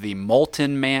name of the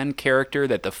Molten Man character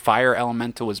that the Fire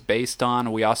Elemental was based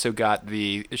on. We also got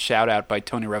the shout out by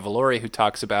Tony Revolori, who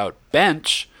talks about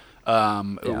Bench,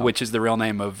 which is the real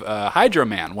name of Hydro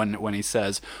Man, when he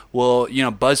says, well, you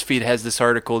know, BuzzFeed has this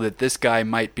article that this guy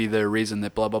might be the reason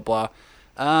that blah, blah, blah.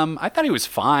 I thought he was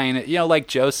fine. You know, like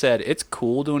Joe said, it's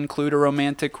cool to include a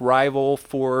romantic rival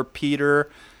for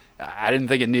Peter. I didn't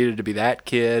think it needed to be that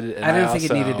kid. And I didn't think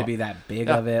it needed to be that big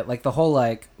of it. Like the whole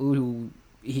like, ooh,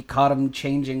 he caught him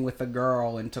changing with a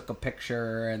girl and took a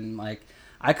picture, and like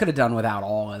I could have done without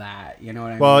all of that. You know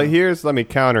what I Well, mean? let me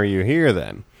counter you here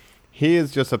then. He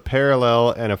is just a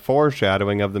parallel and a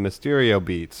foreshadowing of the Mysterio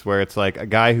beats, where it's like a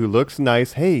guy who looks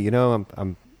nice. Hey, you know,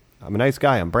 I'm a nice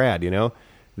guy. I'm Brad, you know.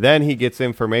 Then he gets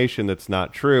information that's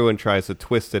not true and tries to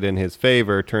twist it in his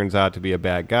favor. Turns out to be a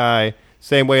bad guy.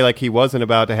 Same way like he wasn't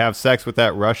about to have sex with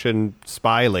that Russian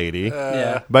spy lady.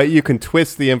 Yeah. But you can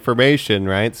twist the information,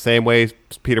 right? Same way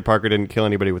Peter Parker didn't kill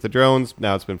anybody with the drones.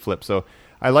 Now it's been flipped. So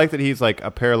I like that he's like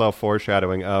a parallel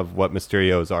foreshadowing of what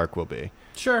Mysterio's arc will be.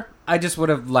 Sure. I just would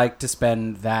have liked to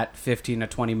spend that 15 to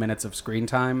 20 minutes of screen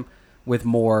time with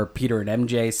more Peter and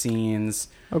MJ scenes.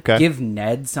 Okay. Give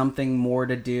Ned something more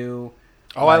to do.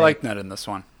 Oh, I like Ned in this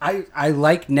one. I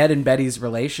like Ned and Betty's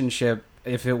relationship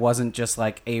if it wasn't just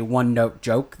like a one-note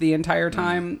joke the entire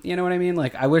time. You know what I mean?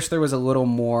 Like, I wish there was a little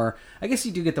more... I guess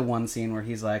you do get the one scene where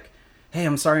he's like, hey,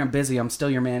 I'm sorry I'm busy. I'm still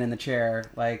your man in the chair.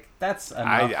 Like, that's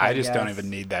enough, I just don't guess. even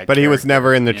need that. But he was character,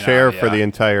 never in the you know? chair for Yeah. the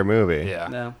entire movie. Yeah.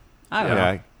 No. I don't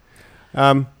know.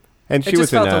 Yeah. And she It was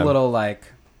just felt in a little like,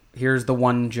 here's the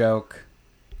one joke,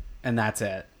 and that's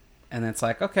it. And it's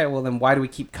like, okay, well then why do we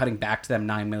keep cutting back to them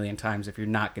 9 million times if you're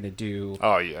not going to do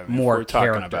Oh yeah, I mean, more if we're talking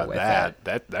character about with that.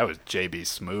 it? That was JB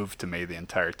Smoove to me the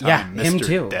entire time. Yeah, Mr. him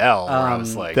too. Dell, where I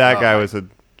was like, that oh guy my- was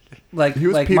Like he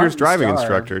was like Peter's Martin driving Starr.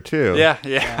 instructor too. Yeah.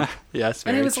 Yes,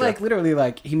 And very it was true. like literally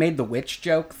like he made the witch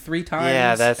joke 3 times.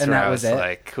 yeah, that's and where that I was was it.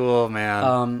 like, cool,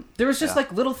 man. There was just Yeah.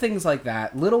 like little things like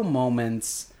that, little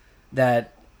moments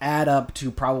that add up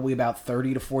to probably about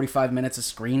 30 to 45 minutes of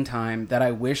screen time that I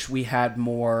wish we had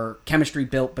more chemistry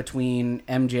built between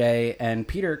MJ and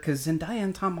Peter, because Zendaya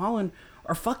and Tom Holland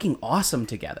are fucking awesome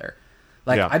together.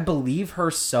 Like, Yeah. I believe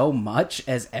her so much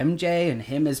as MJ and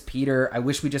him as Peter. I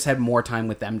wish we just had more time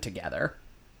with them together.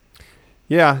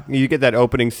 Yeah, you get that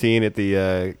opening scene at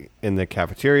the in the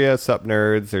cafeteria. Sup,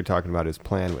 nerds? They're talking about his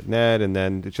plan with Ned, and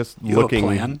then it's just You have a looking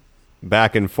plan?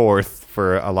 back and forth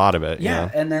for a lot of it. Yeah, you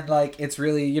know? and then like it's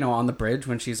really, you know, on the bridge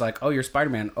when she's like, "Oh, you're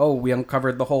Spider-Man. Oh, we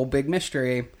uncovered the whole big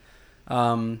mystery."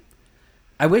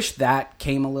 I wish that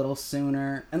came a little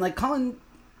sooner. And like Colin,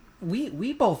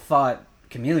 we both thought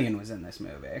Chameleon was in this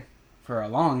movie for a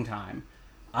long time.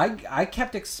 I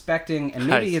kept expecting, and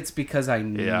maybe it's because I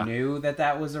Yeah. knew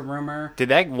that was a rumor.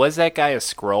 Was that guy a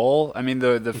Skrull? I mean,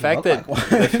 the fact that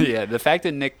looked like one. the fact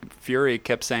that Nick Fury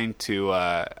kept saying to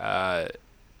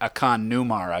Akan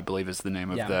Numar, I believe is the name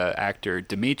of Yeah. the actor,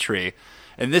 Dimitri,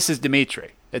 and this is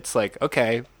Dimitri. It's like,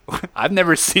 okay, I've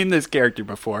never seen this character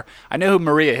before. I know who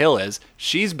Maria Hill is.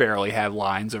 She's barely had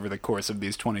lines over the course of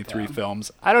these 23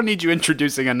 films. I don't need you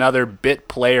introducing another bit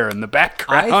player in the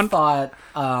background. I thought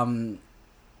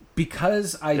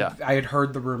because I Yeah. I had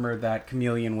heard the rumor that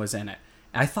Chameleon was in it.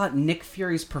 I thought Nick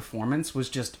Fury's performance was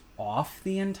just off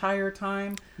the entire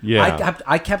time. Yeah.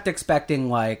 I kept expecting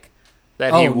like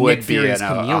that he oh, would Nick be in Fury's a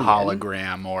Chameleon.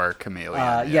 hologram or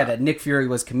chameleon. yeah, that Nick Fury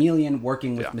was Chameleon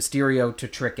working with Yeah. Mysterio to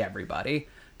trick everybody.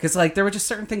 Because like there were just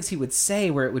certain things he would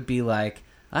say where it would be like,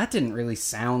 that didn't really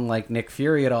sound like Nick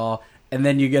Fury at all. And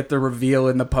then you get the reveal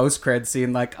in the post-cred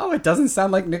scene like, oh, it doesn't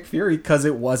sound like Nick Fury because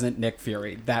it wasn't Nick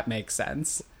Fury. That makes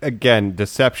sense. Again,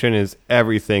 deception is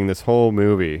everything. This whole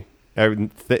movie,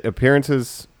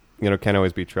 appearances, can't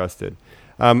always be trusted.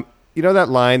 You know that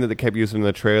line that they kept using in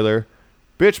the trailer?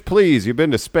 bitch, please, you've been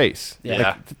to space.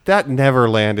 Yeah. That never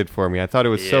landed for me. I thought it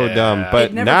was so Yeah. dumb. But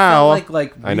it never now, felt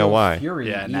like I know real why. Fury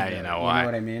Yeah, now either, you know why. You know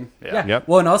what I mean? Yeah. Yep.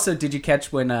 Well, and also, did you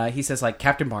catch when he says like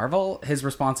Captain Marvel? His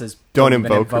response is, Don't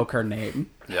even invoke her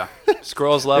name. Yeah.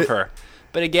 Skrulls love her.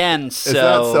 But again, Is that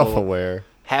self-aware?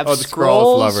 have Oh, the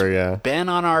Skrulls love her, Skrulls yeah. been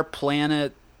on our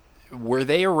planet? Were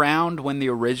they around when the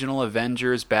original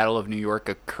Avengers Battle of New York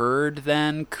occurred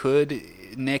then? Could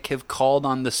Nick have called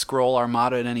on the Skrull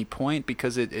Armada at any point?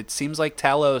 Because it seems like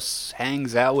Talos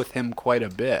hangs out with him quite a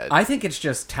bit. I think it's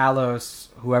just Talos,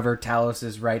 whoever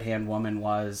Talos' right-hand woman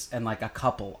was, and like a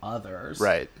couple others.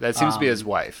 Right. That seems to be his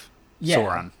wife, yeah.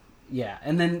 Sauron. Yeah,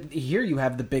 and then here you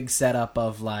have the big setup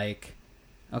of like,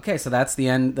 okay, so that's the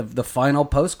end. The final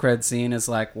post-cred scene is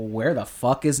like, well, where the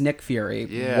fuck is Nick Fury?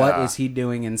 Yeah. What is he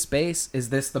doing in space? Is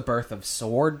this the birth of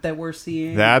Sword that we're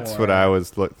seeing? That's or- what I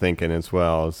was thinking as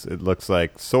well. It looks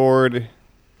like Sword.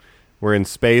 We're in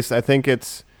space. I think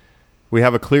we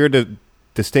have a clear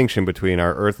distinction between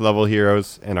our Earth-level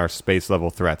heroes and our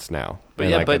space-level threats now. But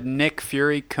And yeah, like but Nick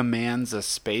Fury commands a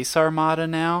space armada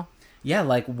now? Yeah,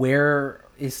 like where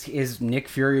is Nick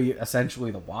Fury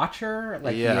essentially the Watcher?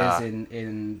 Like Yeah. he is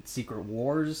in Secret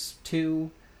Wars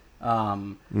 2?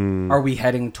 Hmm. Are we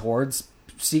heading towards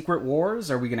Secret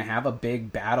Wars? Are we going to have a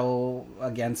big battle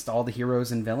against all the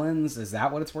heroes and villains? Is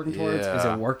that what it's working towards? Is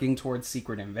Yeah. it working towards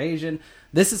Secret Invasion?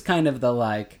 This is kind of the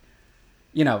like,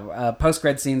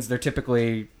 post-cred scenes, they're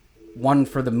typically one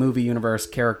for the movie universe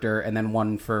character and then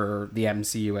one for the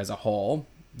MCU as a whole.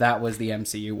 That was the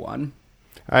MCU one.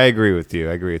 I agree with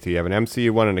you. You have an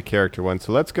MCU one and a character one.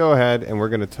 So let's go ahead and we're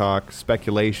going to talk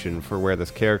speculation for where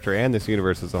this character and this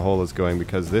universe as a whole is going,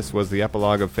 because this was the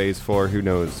epilogue of Phase 4. Who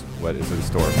knows what is in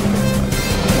store for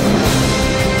us?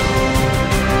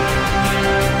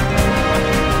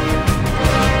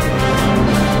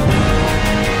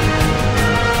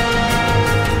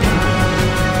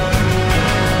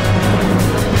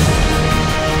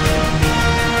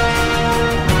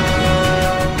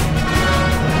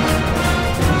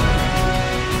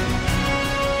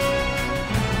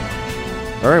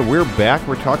 All right, we're back.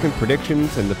 We're talking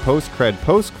predictions and the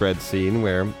post-cred scene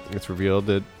where it's revealed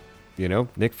that,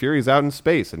 Nick Fury's out in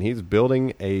space and he's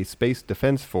building a space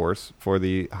defense force for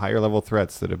the higher-level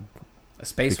threats that have A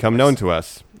space become force. known to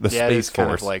us. The Yeah, it Space is kind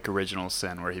Force. of like Original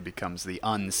Sin, where he becomes the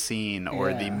unseen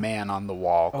or the Yeah. man on the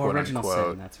wall, Oh, quote Original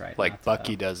unquote. Sin, that's right, Like not,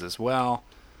 Bucky does as well.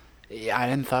 Yeah, I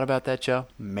hadn't thought about that, Joe.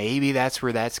 Maybe that's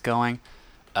where that's going.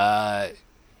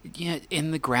 In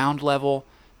the ground level,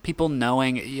 people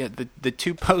knowing the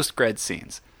two post-cred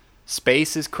scenes.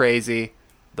 Space is crazy.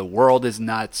 The world is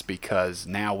nuts because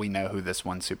now we know who this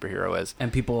one superhero is.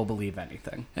 And people will believe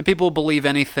anything. And people will believe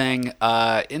anything.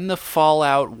 In the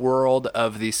Fallout world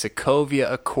of the Sokovia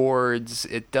Accords,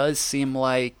 it does seem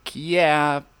like,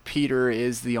 yeah, Peter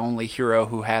is the only hero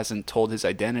who hasn't told his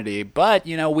identity. But,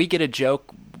 we get a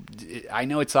joke. I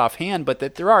know it's offhand, but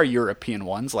that there are European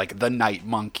ones, like the Night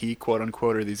Monkey,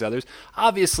 quote-unquote, or these others.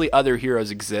 Obviously, other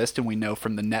heroes exist, and we know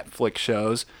from the Netflix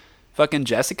shows. Fucking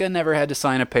Jessica never had to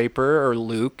sign a paper, or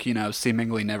Luke,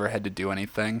 seemingly never had to do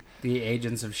anything. The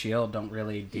Agents of S.H.I.E.L.D. don't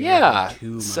really deal Yeah, with it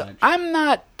too so much. I'm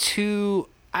not too.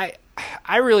 I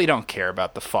really don't care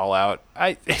about the Fallout.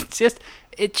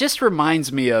 It just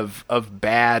reminds me of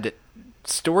bad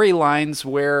storylines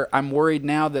where I'm worried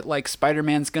now that like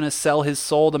Spider-Man's gonna sell his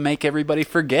soul to make everybody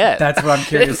forget. That's what I'm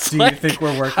curious. It's Do like- you think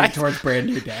we're working towards Brand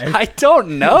New Day? I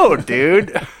don't know,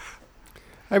 dude.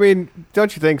 I mean,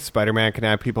 don't you think Spider-Man can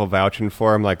have people vouching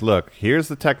for him? Like, look, here's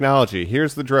the technology.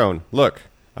 Here's the drone. Look,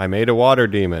 I made a water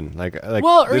demon. Like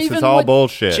Well, or this even is all what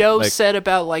bullshit. Joe Like, said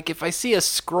about like if I see a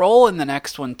scroll in the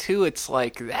next one too, it's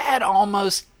like that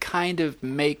almost kind of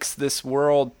makes this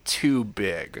world too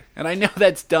big. And I know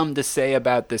that's dumb to say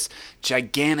about this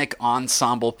gigantic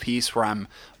ensemble piece where I'm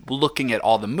looking at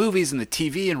all the movies and the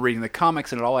TV and reading the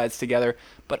comics and it all adds together.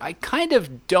 But I kind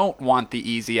of don't want the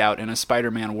easy out in a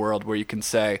Spider-Man world where you can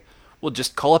say, well,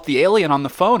 just call up the alien on the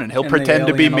phone and he'll And the pretend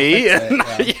to be alien will me. fix it, And,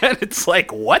 yeah. yeah, and it's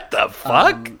like, what the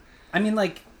fuck? I mean,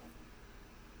 like,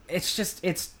 it's.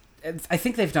 I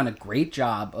think they've done a great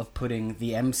job of putting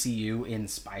the MCU in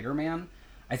Spider-Man.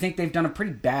 I think they've done a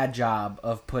pretty bad job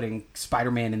of putting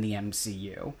Spider-Man in the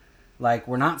MCU. Like,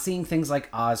 we're not seeing things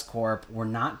like Oscorp. We're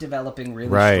not developing really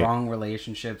Right. strong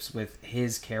relationships with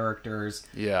his characters.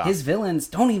 Yeah. His villains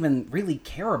don't even really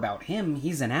care about him.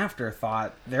 He's an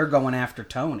afterthought. They're going after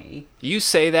Tony. You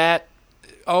say that.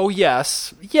 Oh,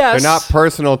 yes. they're not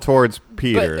personal towards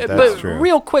Peter. But That's true.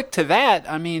 real quick to that,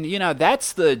 I mean,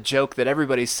 that's the joke that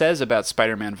everybody says about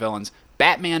Spider-Man villains.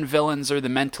 Batman villains are the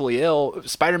mentally ill.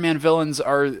 Spider-Man villains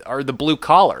are the blue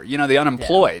collar, the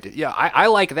unemployed. Yeah, I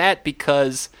like that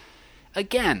because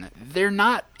again, they're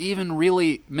not even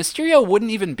really... Mysterio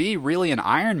wouldn't even be really an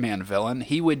Iron Man villain.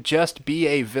 He would just be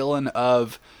a villain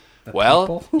of...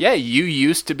 people? yeah, you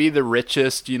used to be the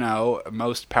richest,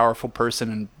 most powerful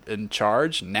person in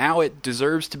charge. Now it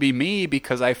deserves to be me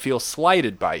because I feel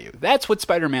slighted by you. That's what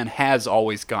Spider-Man has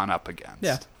always gone up against.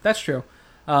 Yeah, that's true.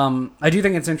 I do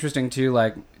think it's interesting, too,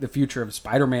 like, the future of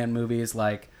Spider-Man movies.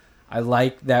 Like, I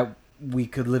like that we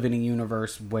could live in a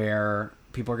universe where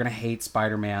people are going to hate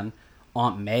Spider-Man.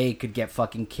 Aunt May could get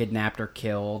fucking kidnapped or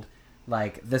killed.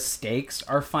 Like, the stakes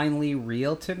are finally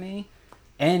real to me.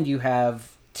 And you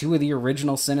have 2 of the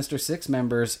original Sinister Six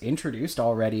members introduced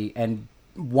already and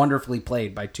wonderfully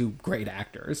played by 2 great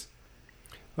actors.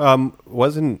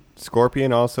 Wasn't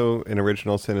Scorpion also an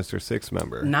original Sinister Six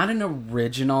member? Not an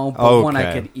original, but one I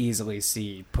Okay. could easily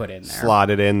see put in there.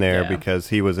 Slotted in there Yeah. because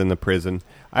he was in the prison.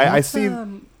 I see.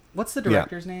 What's the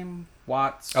director's name?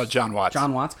 Watts. Oh, John Watts.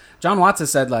 John Watts. John Watts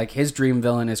has said, like, his dream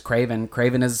villain is Kraven.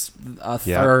 Kraven is a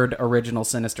third original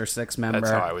Sinister Six member.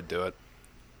 That's how I would do it.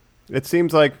 It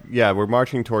seems like, we're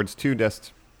marching towards two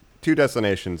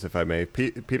destinations, if I may.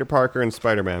 Peter Parker and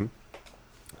Spider-Man.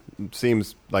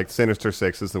 Seems like Sinister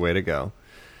Six is the way to go.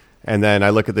 And then I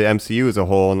look at the MCU as a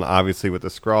whole, and obviously with the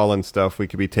Skrull and stuff, we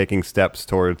could be taking steps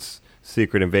towards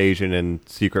Secret Invasion and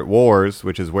Secret Wars,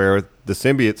 which is where the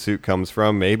symbiote suit comes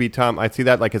from. Maybe, Tom, I see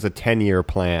that like as a 10-year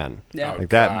plan. Yeah. Like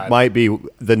that might be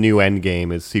the new end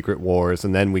game is Secret Wars,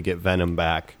 and then we get Venom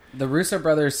back. The Russo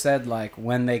brothers said, like,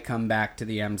 when they come back to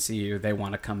the MCU, they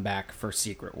want to come back for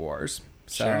Secret Wars.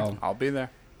 So, Sure, I'll be there.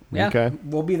 yeah, Okay.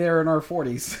 we'll be there in our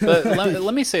 40s. But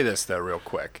let me say this, though, real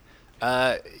quick.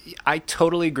 I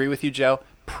totally agree with you, Joe.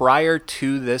 Prior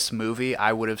to this movie,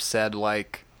 I would have said,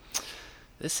 like,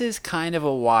 this is kind of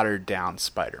a watered-down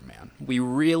Spider-Man. We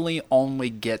really only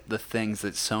get the things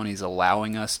that Sony's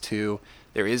allowing us to.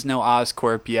 There is no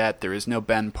Oscorp yet. There is no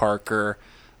Ben Parker.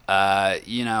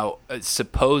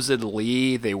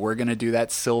 Supposedly they were going to do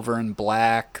that Silver and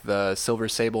Black, the Silver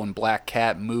Sable and Black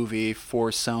Cat movie for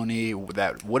Sony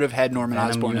that would have had Norman Venom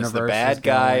Osborn as the universe bad is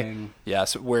guy. going.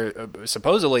 Yes, where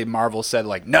supposedly Marvel said,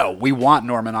 like, no, we want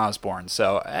Norman Osborn.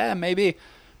 So, maybe.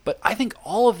 But I think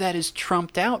all of that is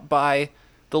trumped out by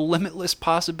the limitless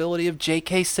possibility of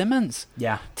J.K. Simmons.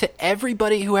 Yeah. To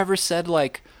everybody who ever said,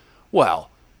 like, well,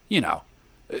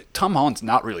 Tom Holland's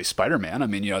not really Spider-Man. I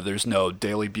mean, there's no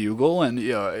Daily Bugle, and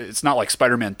it's not like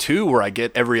Spider-Man 2 where I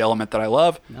get every element that I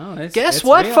love. No, Guess it's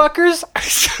what, real.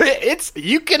 fuckers?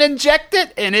 You can inject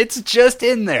it, and it's just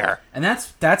in there. And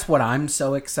that's what I'm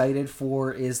so excited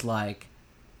for is, like,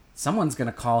 someone's going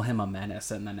to call him a menace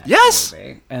in the next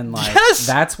movie. And, like,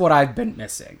 that's what I've been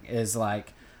missing is,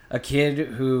 like, a kid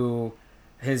who...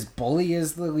 His bully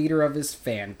is the leader of his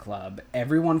fan club.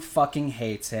 Everyone fucking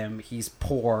hates him. He's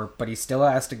poor, but he still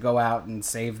has to go out and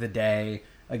save the day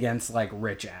against, like,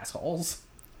 rich assholes.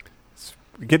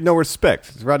 Get no respect.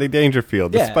 It's Rodney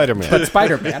Dangerfield, the Spider-Man. But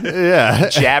Spider-Man. Yeah.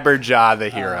 Jabberjaw the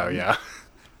hero, yeah.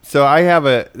 So I have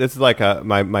this is like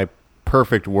my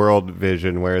perfect world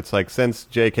vision where it's like since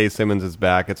J.K. Simmons is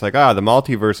back, it's like, the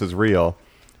multiverse is real.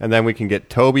 And then we can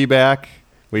get Toby back.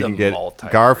 We The can get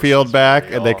multiverse Garfield is back,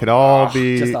 real. and they could all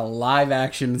be Just a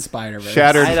live-action Spider-Verse.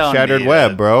 shattered need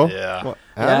web, it. bro. Yeah. Well,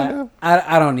 I don't know.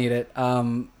 I don't need it.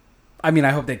 I mean,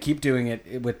 I hope they keep doing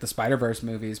it with the Spider-Verse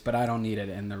movies, but I don't need it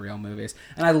in the real movies.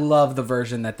 And I love the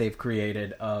version that they've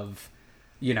created of,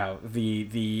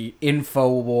 the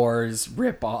InfoWars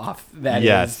ripoff that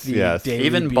is the yes.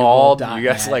 Even DailyBugle.net. bald. You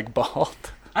guys like bald?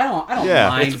 I don't Yeah.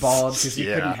 mind bald because you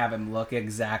Yeah. couldn't have him look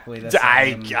exactly the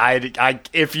same.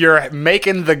 If you're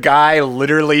making the guy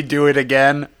literally do it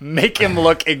again, make him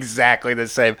look exactly the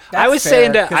same. That's I was fair,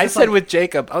 saying 'cause I it's said like- with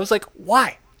Jacob, I was like,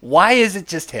 why? Why is it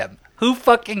just him? Who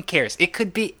fucking cares? It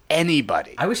could be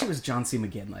anybody. I wish it was John C.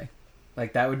 McGinley.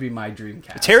 Like, that would be my dream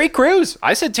cast. Terry Crews.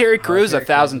 I said Terry Crews Terry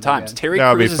 1,000 Crews would be times. good. Terry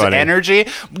That would be Crews' funny. energy.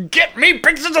 Get me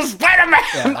pictures of Spider-Man.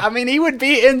 Yeah. I mean, he would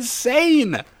be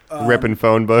insane. Ripping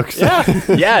phone books.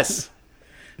 Yes.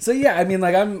 So yeah, I mean,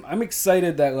 like, I'm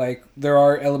excited that, like, there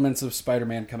are elements of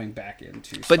Spider-Man coming back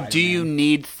into But do you Spider-Man.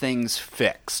 need things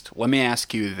fixed? Let me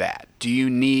ask you that. Do you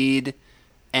need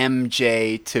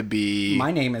MJ to be...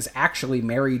 My name is actually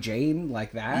Mary Jane,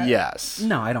 like that? Yes.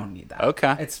 No, I don't need that.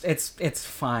 Okay. It's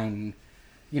fine.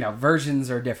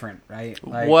 Versions are different, right?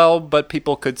 Like, Well, but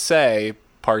people could say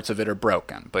parts of it are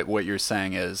broken. But what you're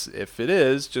saying is, if it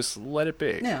is, just let it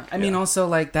be. yeah. I mean, also,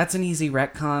 like, that's an easy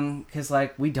retcon because,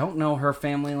 like, we don't know her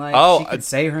family life. Oh, she could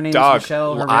say her name's dog,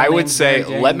 Michelle. Her real I would name's say,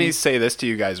 Mary Jane. let me say this to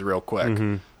you guys real quick.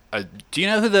 Do you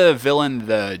know who the villain,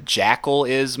 the Jackal,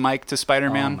 is, Mike, to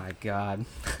Spider-Man? Oh my god.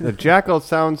 The Jackal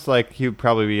sounds like he would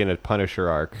probably be in a Punisher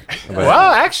arc. But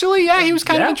Well, actually, yeah, he was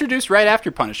kind of Yeah. introduced right after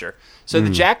Punisher. So the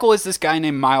Jackal is this guy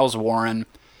named Miles Warren.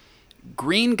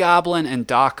 Green Goblin and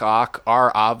Doc Ock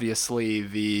are obviously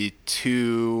the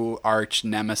two arch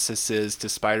nemesises to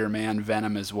Spider-Man,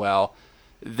 Venom as well.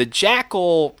 The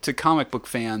Jackal, to comic book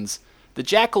fans, the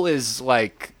Jackal is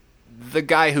like the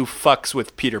guy who fucks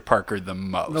with Peter Parker the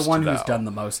most. The one who's though. done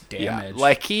the most Yeah, damage.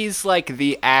 like he's like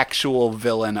the actual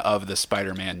villain of the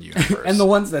Spider-Man universe. and the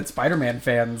ones that Spider-Man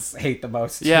fans hate the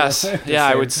most. Yes, at the yeah,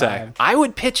 I same would say. time. I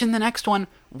would pitch in the next one.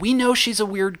 We know she's a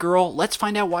weird girl. Let's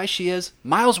find out why she is.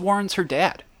 Miles Warren's her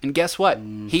dad. And guess what?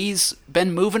 He's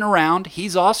been moving around.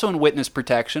 He's also in witness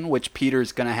protection, which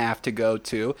Peter's going to have to go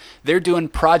to. They're doing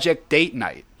Project Date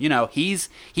Night. You know, he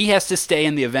has to stay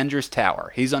in the Avengers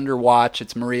Tower. He's under watch.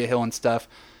 It's Maria Hill and stuff.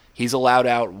 He's allowed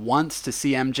out once to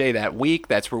see MJ that week.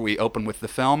 That's where we open with the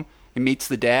film. He meets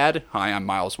the dad. Hi, I'm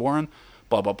Miles Warren.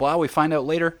 Blah, blah, blah. We find out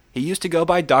later he used to go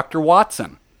by Dr.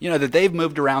 Watson. You know, that they've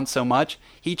moved around so much.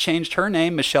 He changed her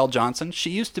name, Michelle Johnson. She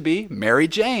used to be Mary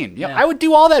Jane. You know, Yeah. I would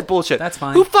do all that bullshit. That's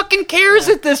fine. Who fucking cares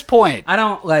at this point? I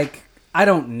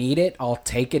don't need it. I'll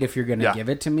take it if you're going to Yeah. give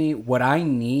it to me. What I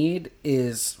need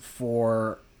is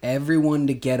for everyone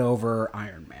to get over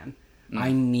Iron Man.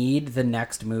 I need the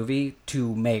next movie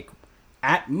to make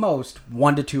at most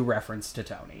 1 to 2 reference to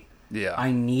Tony. Yeah.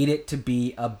 I need it to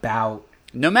be about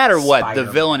No matter what, Spider-Man.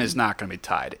 the villain is not going to be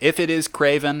tied. If it is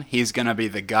Kraven, he's going to be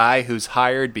the guy who's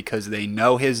hired because they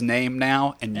know his name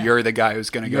now, and you're the guy who's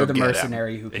going to go you're the get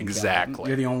mercenary him. who can go. Exactly.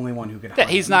 You're the only one who can. Yeah, harm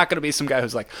he's him. not going to be some guy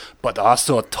who's like, but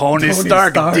also Tony Tony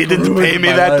Stark didn't ruined pay me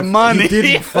my that life. money. He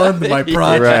didn't fund my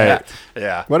project. Right.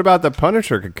 Yeah. What about the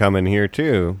Punisher could come in here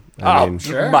too?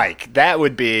 Sure. Mike, that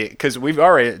would be because we've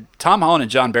already Tom Holland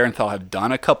and John Barenthal have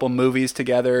done a couple movies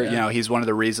together. You know, he's one of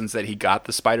the reasons that he got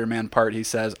the Spider-Man part. He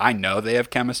says, "I know they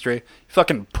have chemistry."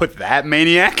 Fucking put that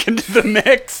maniac into the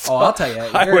mix. Oh, I'll tell you.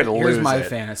 I would Here's lose my it.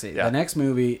 fantasy. Yeah. The next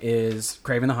movie is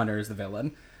Kraven the Hunter is the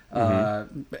villain.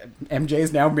 MJ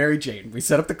is now Mary Jane. We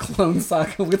set up the Clone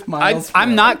Saga with Miles. I'm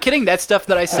Warren. not kidding. That stuff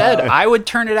that I said, I would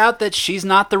turn it out that she's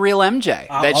not the real MJ.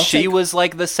 That I'll she take- was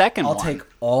like the second I'll one. take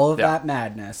all of Yeah. that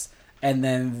madness, and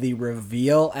then the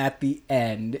reveal at the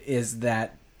end is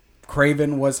that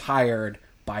Kraven was hired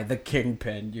by the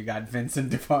Kingpin. You got Vincent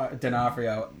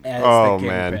D'Onofrio as Oh, the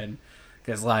man. Kingpin.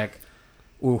 Because, like,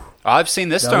 ooh, I've seen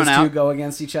this those thrown two out. go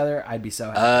against each other, I'd be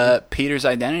so happy. Peter's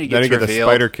identity Then gets you get the revealed.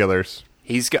 Spider Killers.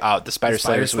 He's got the Spider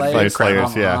Slayers. with Spider Peter Parker.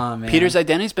 Slayers, yeah. Come on, man. Peter's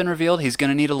identity's been revealed. He's going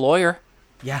to need a lawyer.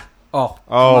 Yeah. Oh.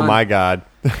 Oh come on. my God,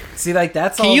 See, like,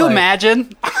 that's Can all, you like,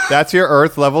 imagine? that's your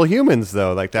Earth level humans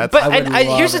though. Like that's But I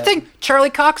would here's the love thing, Charlie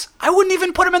Cox. I wouldn't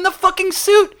even put him in the fucking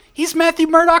suit. He's Matthew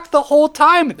Murdock the whole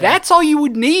time. That's all you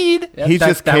would need. Yeah, he's that-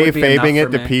 just that would be kayfabing enough it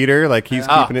for to me. Peter. Like he's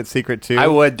Oh. keeping it secret too. I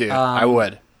would, dude. I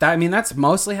would. I mean, that's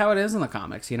mostly how it is in the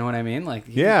comics. You know what I mean? Like,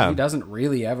 Yeah. he doesn't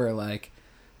really ever like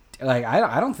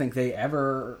I don't think they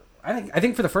ever. I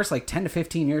think for the first like 10 to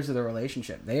 15 years of the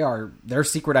relationship, their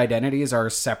secret identities are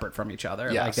separate from each other.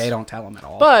 Like Yes. they don't tell them at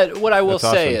all. But what I will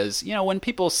That's say awesome. is, you know, when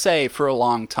people say for a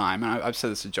long time, and I've said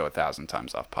this to Joe 1,000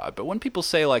 times off pod, but when people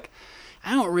say, like,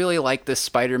 I don't really like this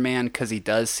Spider-Man because he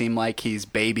does seem like he's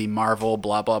baby Marvel,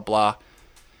 blah, blah, blah.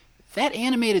 That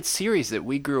animated series that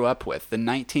we grew up with, the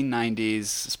 1990s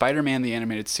Spider-Man the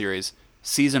Animated Series,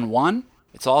 Season 1,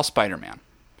 it's all Spider-Man.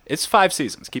 It's 5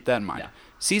 seasons. Keep that in mind. Yeah.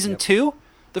 Season 2,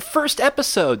 the first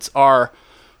episodes are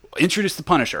introduce the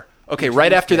Punisher. Okay,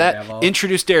 right after Daredevil. that,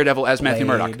 introduce Daredevil as Matthew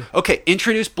Blade. Murdock. Okay,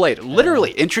 introduce Blade.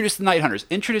 Literally, introduce the Night Hunters.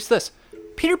 Introduce this.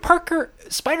 Peter Parker,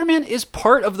 Spider-Man is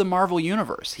part of the Marvel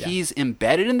Universe. He's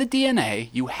embedded in the DNA.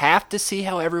 You have to see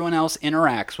how everyone else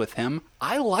interacts with him.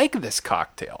 I like this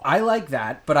cocktail. I like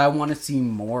that, but I want to see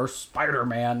more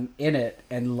Spider-Man in it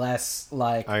and less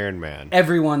like Iron Man.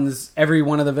 every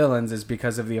one of the villains is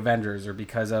because of the Avengers or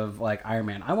because of like Iron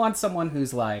Man. I want someone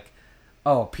who's like,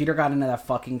 oh, Peter got into that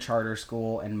fucking charter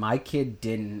school and my kid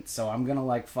didn't, so I'm gonna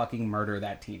like fucking murder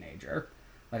that teenager.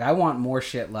 Like I want more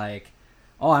shit like,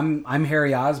 oh, I'm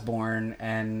Harry Osborn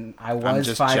and I was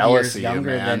just 5 jealous years of you, younger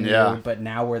man. than Yeah. you, but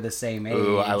now we're the same age.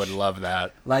 Ooh, I would love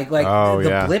that. Like Oh, the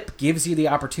yeah. blip gives you the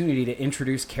opportunity to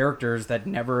introduce characters that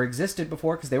never existed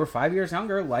before because they were 5 years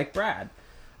younger, like Brad,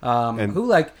 And- who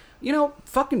like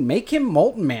fucking make him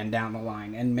Molten Man down the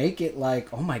line and make it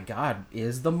like, oh my god,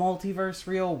 is the multiverse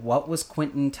real? What was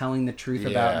Quentin telling the truth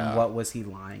about, Yeah. and what was he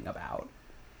lying about?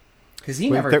 Because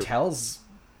he Wait, never there- tells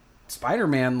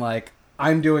Spider-Man like,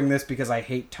 I'm doing this because I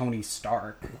hate Tony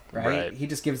Stark, right? Right. He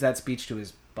just gives that speech to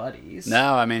his buddies.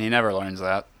 No, I mean, he never learns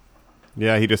that.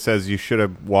 Yeah, he just says you should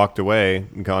have walked away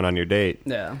and gone on your date.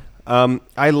 Yeah.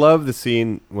 I love the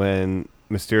scene when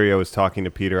Mysterio was talking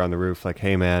to Peter on the roof, like,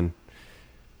 "Hey, man,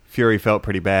 Fury felt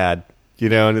pretty bad." You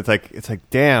know, and it's like,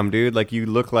 damn, dude, like, you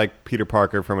look like Peter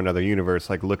Parker from another universe,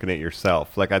 like, looking at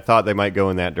yourself. Like, I thought they might go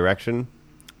in that direction.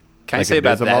 Can I Like say it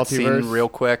about is a that multiverse? scene real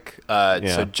quick?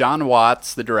 So John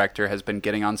Watts, the director, has been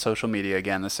getting on social media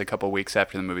again. This is a couple weeks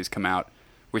after the movie's come out.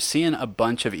 We're seeing a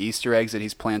bunch of Easter eggs that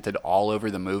he's planted all over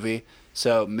the movie.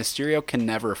 So Mysterio can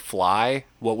never fly.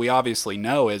 What we obviously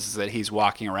know is that he's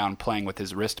walking around playing with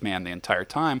his wristband the entire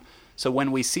time. So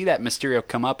when we see that Mysterio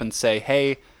come up and say,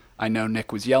 "Hey, I know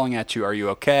Nick was yelling at you. Are you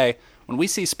okay?" When we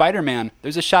see Spider-Man,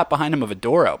 there's a shot behind him of a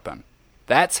door open.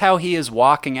 That's how he is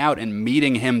walking out and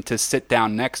meeting him to sit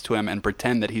down next to him and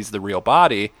pretend that he's the real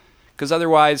body. Because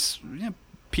otherwise,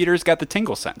 Peter's got the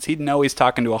tingle sense. He'd know he's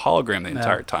talking to a hologram the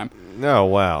entire time. Oh,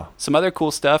 wow. Some other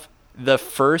cool stuff. The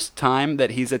first time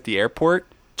that he's at the airport,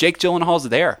 Jake Gyllenhaal's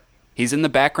there. He's in the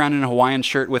background in a Hawaiian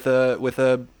shirt with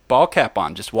a ball cap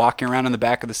on, just walking around in the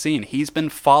back of the scene. He's been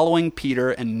following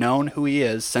Peter and known who he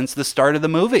is since the start of the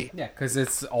movie. Yeah, because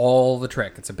it's all the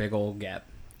trick. It's a big old get.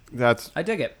 That's I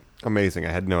dig it. amazing.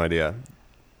 I had no idea.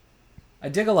 I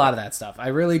dig a lot of that stuff. I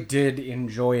really did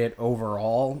enjoy it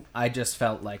overall. I just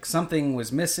felt like something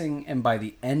was missing, and by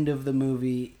the end of the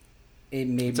movie, it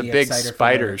made It's a me big excited for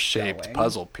where it's spider-shaped going.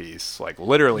 puzzle piece, like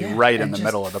literally Yeah, right in and the just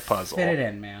middle of the puzzle. Fit it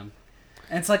in, man.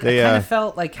 And it's like, They, I kind of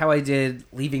felt like how I did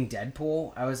leaving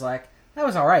Deadpool. I was like, that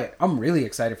was all right. I'm really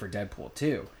excited for Deadpool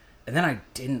 2. And then I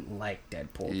didn't like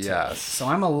Deadpool 2. Yes. So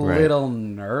I'm a Right. little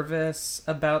nervous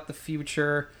about the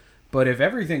future. But if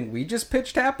everything we just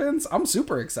pitched happens, I'm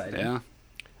super excited. Yeah.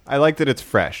 I like that it's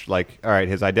fresh. Like, all right,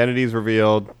 his identity's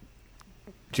revealed.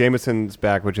 Jameson's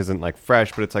back, which isn't like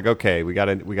fresh, but it's like, okay, we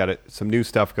got some new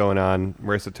stuff going on.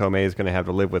 Marissa Tomei is going to have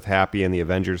to live with Happy in the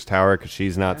Avengers Tower because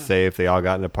she's not safe. They all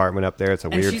got an apartment up there. It's a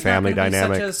And weird she's family not gonna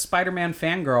dynamic. be such a Spider-Man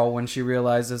fangirl when she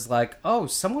realizes, like, oh,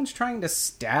 someone's trying to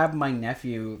stab my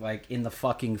nephew, like, in the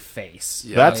fucking face.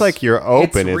 Yeah. That's like you're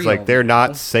open. It's real, like they're you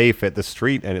not know? safe at the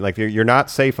street, and like you're not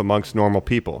safe amongst normal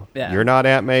people. Yeah. You're not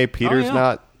Aunt May. Peter's yeah.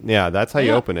 not. Yeah, that's how you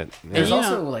Yeah. open it. Yeah. There's Yeah.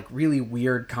 also like really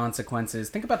weird consequences.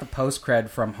 Think about the post cred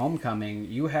from Homecoming.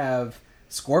 You have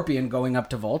Scorpion going up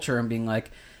to Vulture and being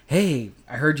like, "Hey,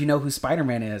 I heard you know who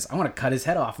Spider-Man is. I want to cut his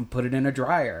head off and put it in a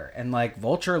dryer." And like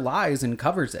Vulture lies and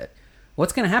covers it.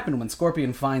 What's going to happen when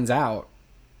Scorpion finds out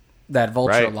that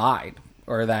Vulture Right. lied,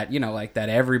 or that, you know, like that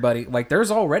everybody, like, there's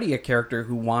already a character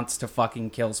who wants to fucking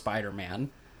kill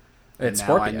Spider-Man. It's Now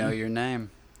Scorpion. I know your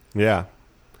name. Yeah.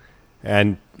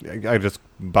 And I just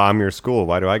bomb your school.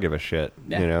 Why do I give a shit?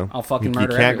 Yeah, You know, I'll fucking you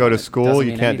murder can't go everyone. to It school. doesn't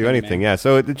You mean can't do anything to anything. me. Yeah.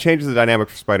 So it changes the dynamic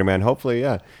for Spider-Man. Hopefully,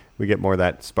 yeah, we get more of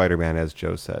that Spider-Man, as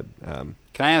Joe said. Can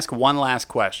I ask one last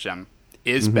question?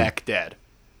 Is Mm-hmm. Beck dead?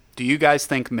 Do you guys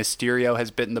think Mysterio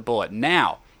has bitten the bullet?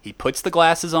 Now, he puts the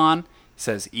glasses on,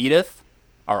 says, "Edith,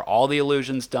 are all the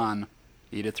illusions done?"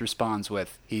 Edith responds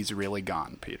with, "He's really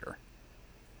gone, Peter."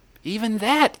 Even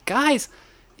that, guys,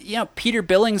 you know, Peter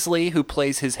Billingsley, who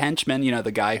plays his henchman, you know,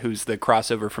 the guy who's the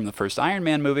crossover from the first Iron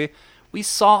Man movie, we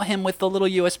saw him with the little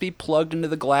USB plugged into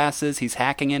the glasses. He's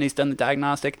hacking in. He's done the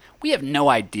diagnostic. We have no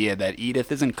idea that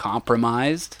Edith isn't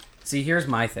compromised. See, here's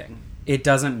my thing. It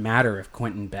doesn't matter if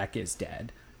Quentin Beck is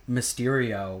dead.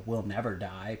 Mysterio will never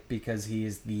die because he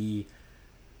is the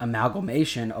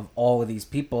amalgamation of all of these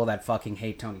people that fucking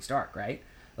hate Tony Stark, right?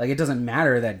 Like, it doesn't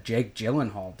matter that Jake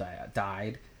Gyllenhaal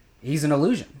died. He's an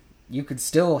illusion. You could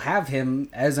still have him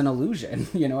as an illusion.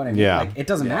 You know what I mean? Yeah. Like, it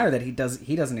doesn't matter that he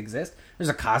doesn't exist. There's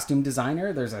a costume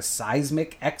designer. There's a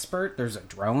seismic expert. There's a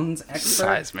drones expert.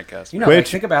 Seismic expert. You know, like,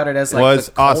 Which think about it as like was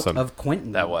the cult awesome. of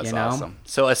Quentin. That was you know? awesome.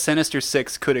 So a Sinister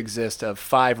Six could exist of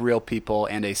 5 real people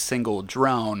and a single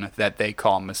drone that they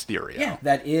call Mysterio. Yeah,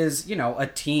 that is, you know, a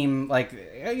team, like,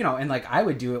 you know, and like I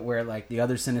would do it where like the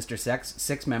other Sinister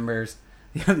Six members,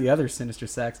 the other Sinister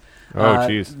Sex, Oh,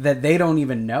 jeez. that they don't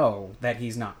even know that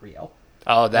he's not real.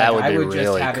 Oh, that Like, would be I would just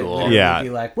really have it cool. literally Yeah. be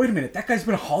like, wait a minute, that guy's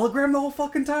been a hologram the whole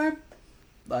fucking time?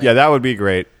 Like, Yeah, that would be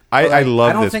great. I like,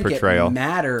 love don't this think portrayal. It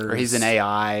matters. Or he's an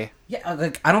AI. Yeah,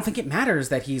 like, I don't think it matters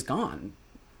that he's gone.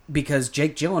 Because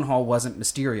Jake Gyllenhaal wasn't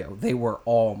Mysterio. They were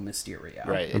all Mysterio.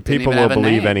 Right. It And didn't people even will have a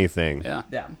believe name. anything. Yeah.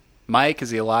 Yeah. Mike, is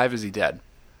he alive? Is he dead?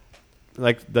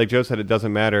 Like Joe said, it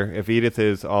doesn't matter if Edith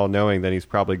is all knowing, then he's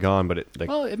probably gone. But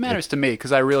Well, it matters to me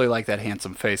because I really like that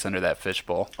handsome face under that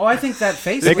fishbowl. Oh, I think that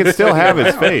face they would can still be have his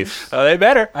around. face. Oh, they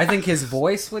better. I think his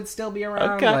voice would still be around.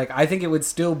 Okay. Like, I think it would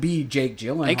still be Jake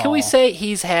Gyllenhaal. And can we say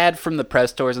he's had from the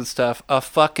press tours and stuff a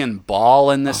fucking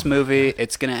ball in this movie?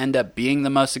 It's going to end up being the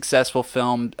most successful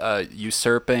film,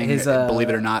 usurping, His, believe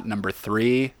it or not, number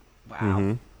 3. wow.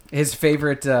 Mm-hmm. His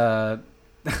favorite superhero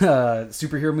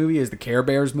movie is the Care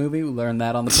Bears movie. We learned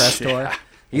that on the press tour.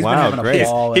 He's Wow, been having great. a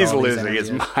ball. at He's all these losing his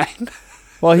interviews. mind.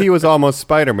 Well, he was almost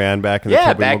Spider-Man back in the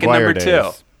Yeah, Tobey back in Maguire number days,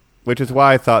 2. which is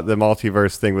why I thought the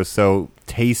multiverse thing was so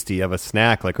tasty of a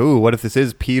snack. Like, ooh, what if this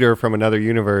is Peter from another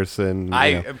universe? And you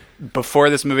know. Before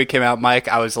this movie came out, Mike,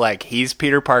 I was like, he's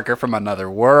Peter Parker from another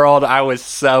world. I was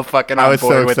so fucking on was so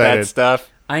board with that excited.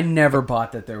 stuff. I never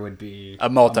bought that there would be A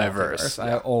multiverse.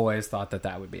 I always thought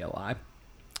that would be a lie.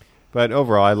 But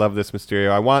overall, I love this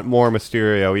Mysterio. I want more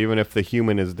Mysterio, even if the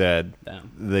human is dead. Yeah.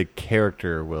 The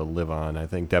character will live on. I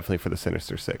think definitely for the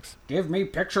Sinister Six. Give me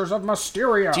pictures of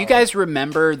Mysterio. Do you guys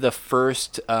remember the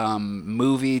first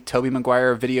movie, Tobey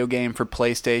Maguire video game for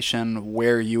PlayStation,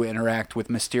 where you interact with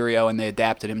Mysterio, and they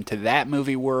adapted him to that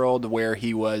movie world where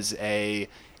he was a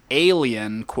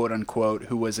alien, quote unquote,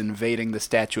 who was invading the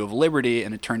Statue of Liberty,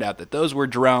 and it turned out that those were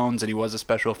drones, and he was a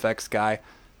special effects guy.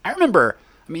 I remember,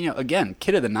 I mean, you know, again,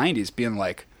 kid of the 90s being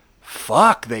like,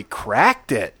 fuck, they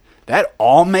cracked it. That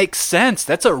all makes sense.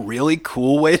 That's a really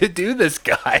cool way to do this,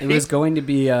 guy. It was going to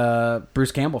be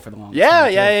Bruce Campbell for the longest yeah,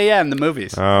 time, too. in the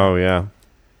movies. Oh yeah.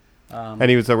 And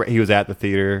he was at the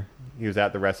theater. He was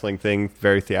at the wrestling thing.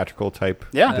 Very theatrical type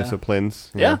disciplines.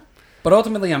 Yeah. But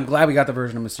ultimately, I'm glad we got the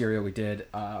version of Mysterio we did.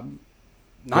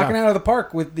 Knocking out of the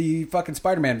park with the fucking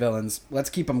Spider-Man villains. Let's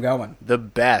keep them going. The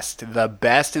best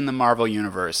in the Marvel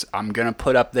Universe. I'm going to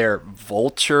put up there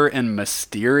Vulture and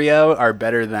Mysterio are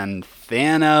better than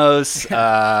Thanos,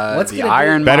 What's the gonna do-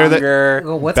 Ironmonger.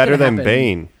 Well, what's Better gonna than happen-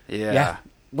 Bane. Yeah.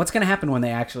 What's going to happen when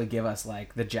they actually give us,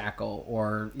 like, the Jackal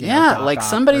or... you know, Yeah, Doc like Ock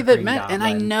somebody or that Green met, and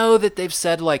I Goblin? know that they've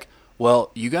said, like,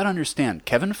 well, you got to understand,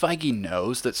 Kevin Feige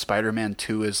knows that Spider-Man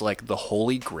 2 is like the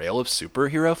holy grail of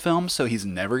superhero films, so he's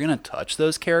never going to touch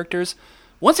those characters.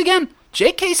 Once again,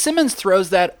 J.K. Simmons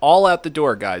throws that all out the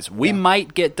door, guys. We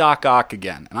might get Doc Ock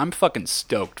again, and I'm fucking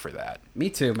stoked for that. Me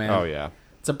too, man. Oh yeah.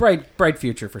 It's a bright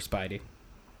future for Spidey.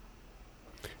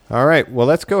 All right. Well,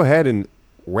 let's go ahead and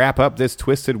wrap up this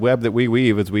twisted web that we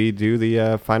weave as we do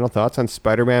the final thoughts on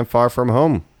Spider-Man: Far From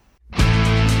Home.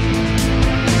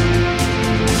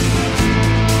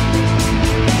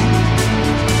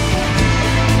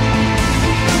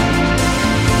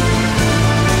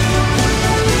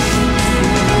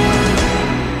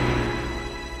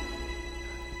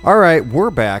 All right,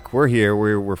 we're back. We're here.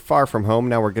 We're far from home.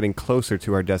 Now we're getting closer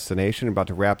to our destination. About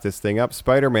to wrap this thing up.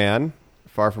 Spider-Man: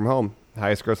 Far From Home.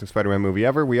 Highest grossing Spider-Man movie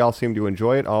ever. We all seem to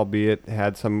enjoy it, albeit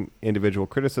had some individual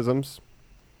criticisms.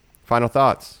 Final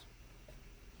thoughts?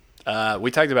 We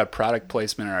talked about product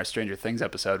placement in our Stranger Things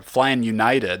episode. Flying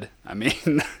United. I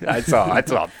mean, I saw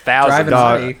thousands. Driving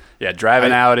Audi. Yeah,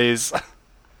 driving Audis.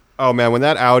 Oh, man, when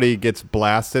that Audi gets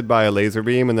blasted by a laser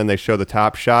beam and then they show the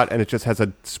top shot and it just has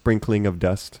a sprinkling of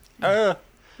dust.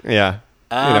 Yeah.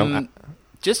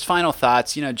 Just final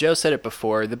thoughts. You know, Joe said it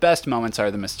before. The best moments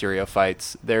are the Mysterio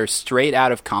fights. They're straight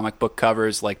out of comic book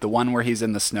covers, like the one where he's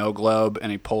in the snow globe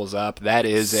and he pulls up. That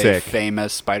is Sick. a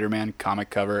famous Spider-Man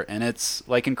comic cover, and it's,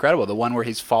 like, incredible. The one where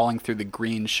he's falling through the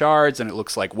green shards and it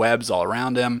looks like webs all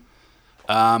around him.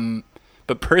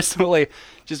 But personally,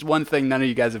 just one thing none of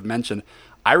you guys have mentioned.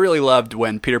 I really loved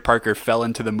when Peter Parker fell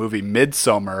into the movie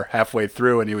Midsommar halfway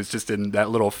through and he was just in that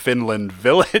little Finland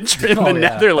village in the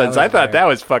Netherlands. I thought that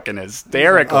was fucking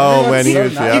hysterical. Oh, when he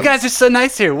was... nice. You guys are so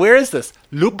nice here. Where is this?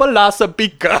 Lupa Lasa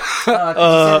Pica. Could you say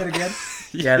that again?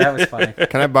 Yeah, that was funny.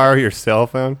 Can I borrow your cell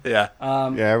phone? Yeah.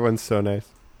 Yeah, everyone's so nice.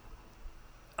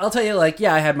 I'll tell you, like,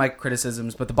 yeah, I had my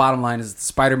criticisms, but the bottom line is the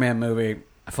Spider-Man movie.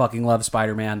 I fucking love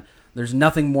Spider-Man. There's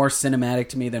nothing more cinematic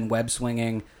to me than web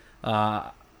swinging.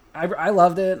 I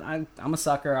loved it. I'm a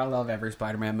sucker. I love every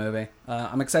Spider-Man movie.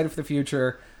 I'm excited for the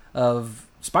future of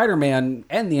Spider-Man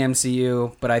and the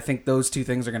MCU, but I think those two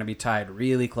things are going to be tied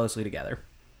really closely together.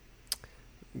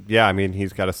 Yeah, I mean,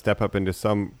 he's got to step up into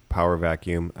some power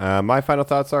vacuum. My final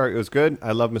thoughts are, it was good.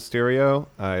 I love Mysterio.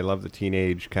 I love the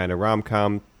teenage kind of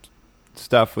rom-com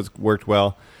stuff. Worked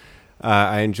well.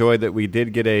 I enjoyed that we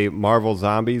did get a Marvel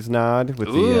Zombies nod with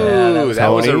Ooh, that was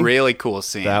a Tony. really cool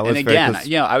scene. That was and very again, cool.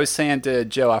 you know, I was saying to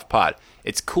Joe off pod,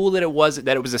 it's cool that it was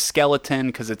a skeleton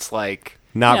because it's like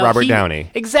Not you know, Robert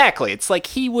Downey. Exactly. It's like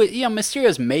he would, you know,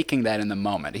 Mysterio's making that in the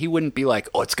moment. He wouldn't be like,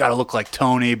 oh, it's got to look like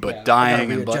Tony, but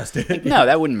dying and readjust it. no,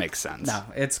 that wouldn't make sense. No,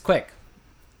 it's quick.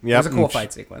 Yep. It was a cool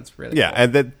fight sequence. Really Yeah,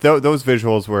 cool. and those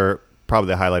visuals were probably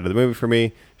the highlight of the movie for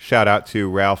me. Shout out to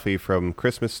Ralphie from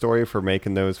Christmas Story for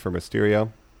making those for Mysterio.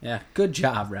 Yeah, good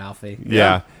job, Ralphie.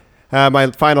 Yeah.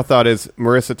 My final thought is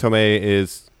Marissa Tomei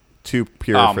is too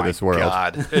pure for this world.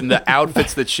 God. And the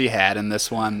outfits that she had in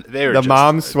this one, they were The just,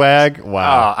 mom swag, Oh,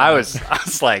 wow. I was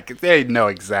like, they know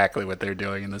exactly what they're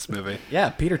doing in this movie.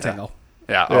 Yeah, Peter Tingle.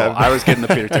 Yeah, I was getting the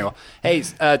Peter tingle. Hey,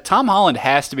 Tom Holland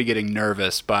has to be getting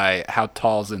nervous by how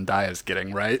tall Zendaya's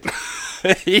getting, right?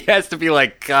 He has to be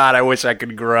like, God, I wish I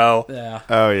could grow. Yeah.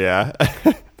 Oh, yeah.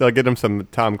 They'll get him some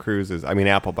Tom Cruises. I mean,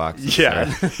 Apple boxes.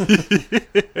 Yeah.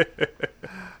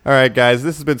 All right, guys.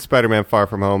 This has been Spider-Man Far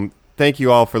From Home. Thank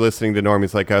you all for listening to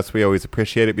Normies Like Us. We always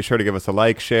appreciate it. Be sure to give us a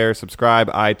like, share, subscribe,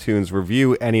 iTunes,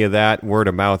 review, any of that. Word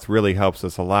of mouth really helps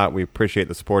us a lot. We appreciate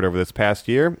the support over this past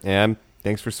year. And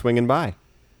thanks for swinging by.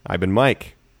 I've been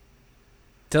Mike.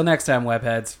 Till next time,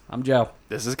 webheads. I'm Joe.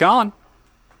 This is Colin.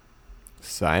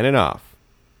 Signing off.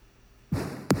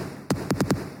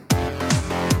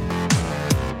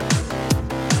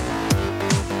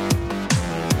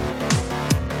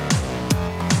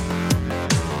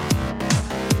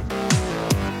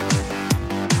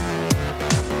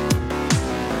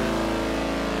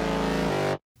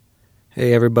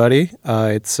 Hey everybody,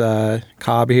 it's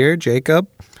Cobb here, Jacob,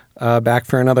 back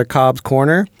for another Cobb's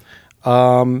Corner.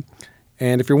 And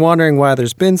if you're wondering why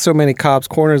there's been so many Cobb's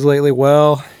Corners lately,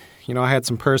 well, I had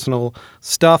some personal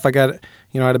stuff. I got,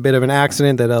 had a bit of an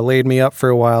accident that laid me up for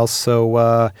a while,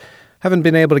 so haven't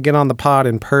been able to get on the pod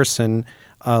in person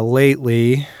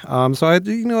lately. So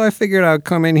I figured I'd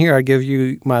come in here, I'd give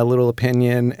you my little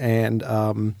opinion,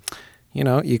 and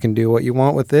you can do what you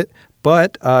want with it.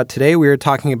 But today we are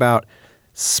talking about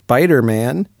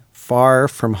Spider-Man Far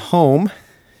From Home.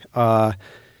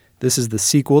 This is the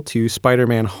sequel to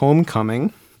Spider-Man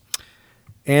Homecoming.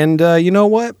 And you know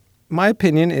what? My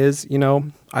opinion is,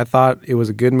 I thought it was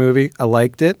a good movie. I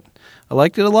liked it. I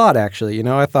liked it a lot, actually.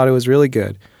 I thought it was really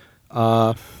good.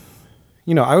 I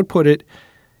would put it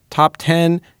top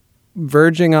 10,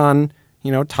 verging on,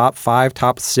 top 5,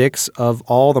 top 6 of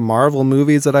all the Marvel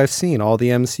movies that I've seen, all the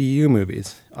MCU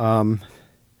movies.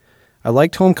 I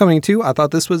liked Homecoming too. I thought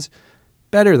this was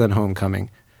better than Homecoming.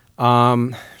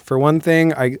 For one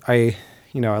thing, I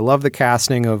love the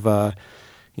casting of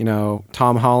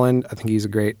Tom Holland. I think he's a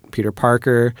great Peter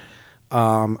Parker.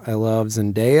 I love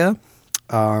Zendaya.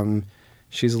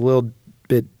 She's a little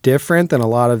bit different than a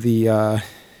lot of the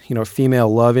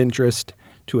female love interest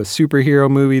to a superhero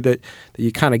movie that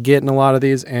you kind of get in a lot of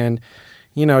these, and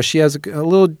she has a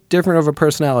little different of a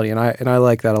personality, and I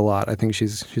like that a lot. I think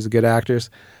she's a good actress.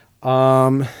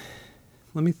 Let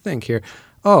me think here.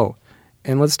 Oh,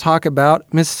 and let's talk about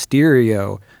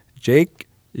Mysterio, Jake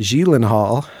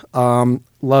Gyllenhaal.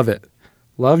 Love it.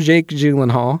 Love Jake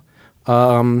Gyllenhaal.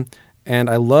 And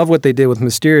I love what they did with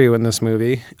Mysterio in this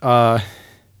movie.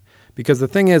 Because the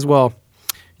thing is, well,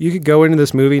 you could go into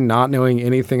this movie not knowing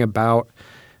anything about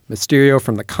Mysterio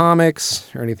from the comics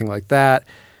or anything like that,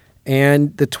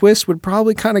 and the twist would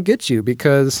probably kind of get you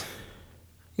because,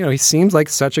 he seems like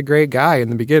such a great guy in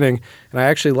the beginning, and I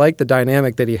actually liked the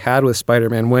dynamic that he had with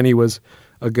Spider-Man when he was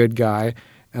a good guy,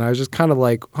 and I was just kind of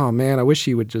like, oh man, I wish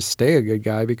he would just stay a good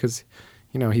guy because,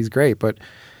 he's great. But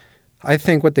I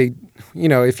think what they,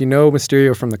 if you know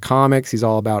Mysterio from the comics, he's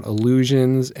all about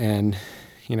illusions and,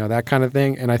 that kind of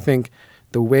thing, and I think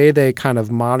the way they kind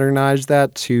of modernized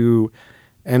that to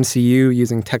MCU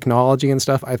using technology and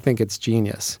stuff, I think it's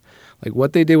genius. Like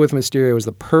what they did with Mysterio is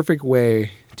the perfect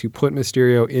way to put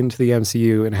Mysterio into the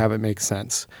MCU and have it make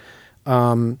sense.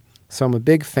 So I'm a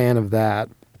big fan of that.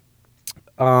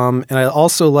 And I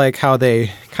also like how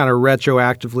they kind of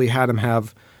retroactively had him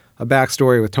have a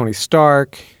backstory with Tony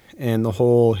Stark and his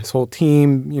whole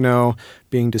team,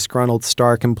 being disgruntled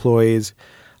Stark employees.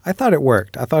 I thought it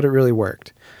worked. I thought it really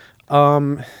worked.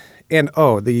 And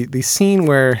the scene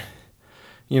where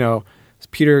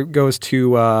Peter goes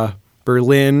to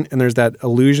Berlin and there's that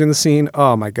illusion scene.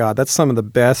 Oh my God, that's some of the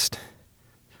best.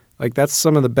 That's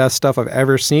some of the best stuff I've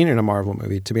ever seen in a Marvel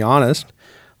movie, to be honest.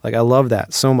 I love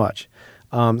that so much.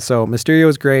 So Mysterio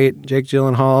is great. Jake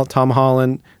Gyllenhaal, Tom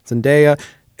Holland, Zendaya.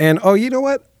 And you know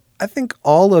what? I think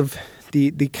all of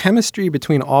the chemistry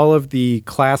between all of the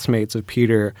classmates of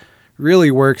Peter really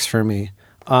works for me.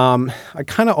 I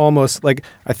kind of almost,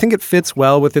 I think it fits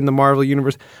well within the Marvel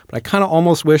universe, but I kind of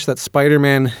almost wish that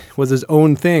Spider-Man was his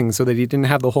own thing so that he didn't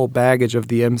have the whole baggage of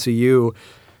the MCU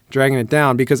dragging it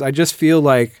down, because I just feel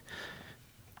like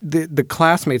the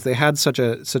classmates, they had such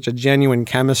a genuine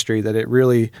chemistry that it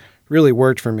really, really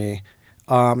worked for me.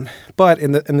 But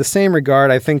in the same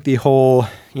regard, I think the whole,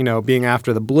 being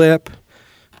after the blip,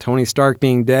 Tony Stark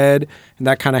being dead, and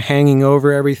that kind of hanging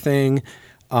over everything,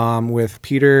 with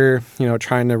Peter,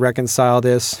 trying to reconcile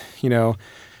this,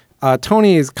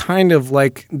 Tony is kind of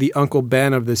like the Uncle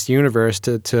Ben of this universe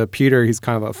to Peter. He's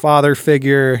kind of a father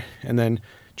figure, and then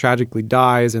tragically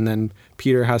dies, and then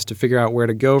Peter has to figure out where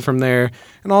to go from there.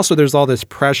 And also there's all this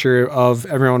pressure of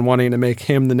everyone wanting to make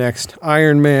him the next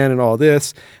Iron Man and all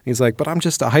this. And he's like, but I'm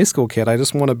just a high school kid. I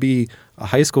just want to be a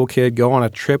high school kid, go on a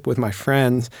trip with my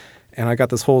friends, and I got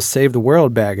this whole save the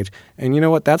world baggage. And you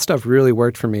know what? That stuff really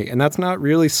worked for me. And that's not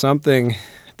really something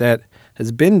that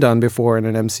has been done before in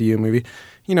an MCU movie.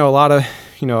 A lot of,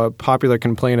 a popular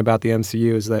complaint about the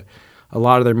MCU is that a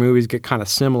lot of their movies get kind of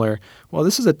similar. Well,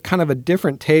 this is a kind of a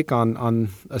different take on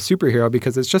a superhero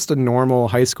because it's just a normal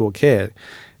high school kid.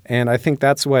 And I think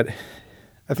that's what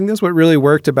really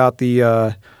worked about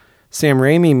the Sam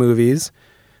Raimi movies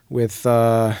with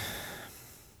Tobey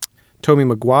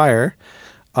Maguire.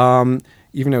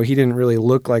 Even though he didn't really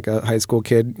look like a high school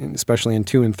kid, especially in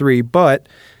 2 and 3, but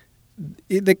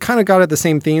they kind of got at the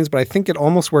same themes, but I think it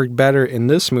almost worked better in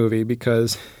this movie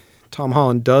because Tom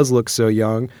Holland does look so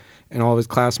young, and all of his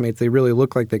classmates, they really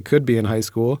look like they could be in high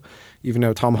school, even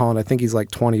though Tom Holland, I think he's like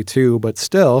 22, but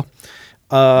still,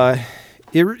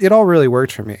 it all really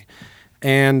worked for me.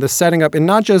 And the setting up, and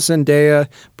not just Zendaya,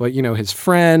 but, his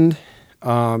friend,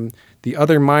 the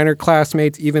other minor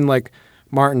classmates, even like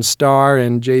Martin Starr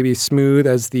and J.B. Smoove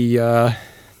as the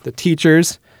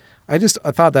teachers. I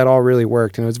thought that all really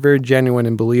worked, and it was very genuine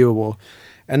and believable.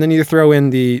 And then you throw in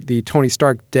the Tony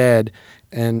Stark dead,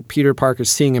 and Peter Parker's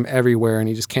seeing him everywhere, and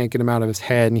he just can't get him out of his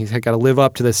head, and he's got to live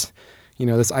up to this,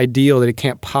 this ideal that he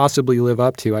can't possibly live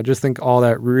up to. I just think all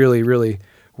that really, really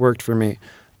worked for me.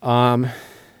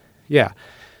 Yeah.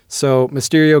 So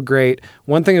Mysterio, great.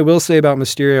 One thing I will say about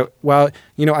Mysterio, while,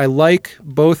 I like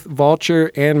both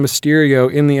Vulture and Mysterio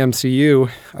in the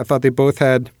MCU, I thought they both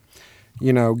had,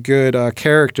 good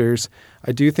characters.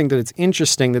 I do think that it's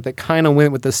interesting that they kind of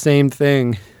went with the same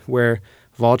thing where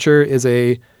Vulture is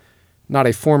not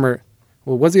a former,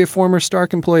 well, was he a former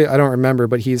Stark employee? I don't remember,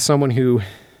 but he's someone who,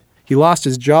 he lost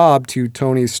his job to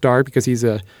Tony Stark because he's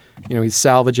he's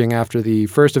salvaging after the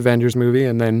first Avengers movie,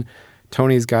 and then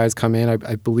Tony's guys come in.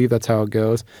 I believe that's how it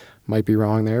goes. Might be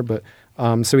wrong there, but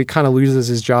so he kind of loses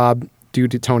his job due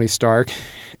to Tony Stark,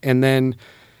 and then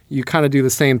you kind of do the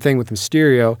same thing with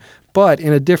Mysterio, but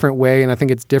in a different way, and I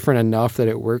think it's different enough that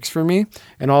it works for me.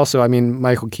 And also,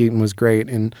 Michael Keaton was great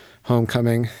in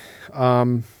Homecoming.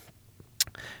 But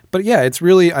yeah, I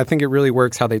think it really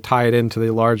works how they tie it into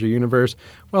the larger universe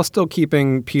while still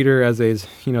keeping Peter as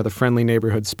the friendly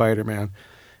neighborhood Spider-Man.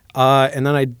 And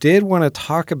then I did want to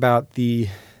talk about the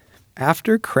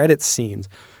after credits scenes.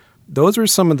 Those were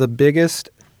some of the biggest,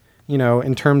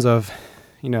 in terms of,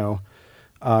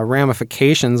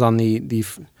 ramifications on the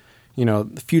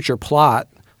future plot.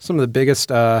 Some of the biggest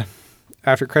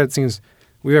after credit scenes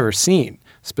we've ever seen.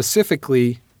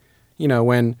 Specifically,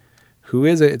 when who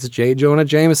is it? It's J. Jonah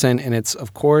Jameson, and it's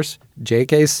of course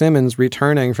J.K. Simmons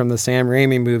returning from the Sam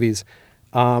Raimi movies.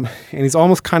 And he's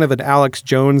almost kind of an Alex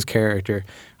Jones character.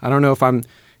 I don't know if I'm,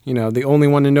 the only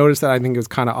one to notice that. I think it was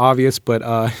kind of obvious,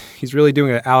 but he's really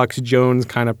doing an Alex Jones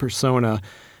kind of persona.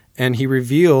 And he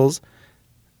reveals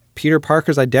Peter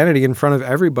Parker's identity in front of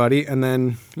everybody. And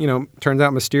then, turns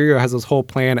out Mysterio has this whole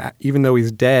plan, even though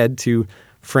he's dead, to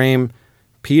frame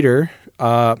Peter.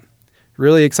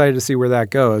 Really excited to see where that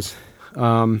goes.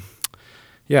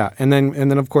 Yeah. And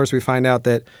then of course we find out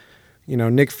that,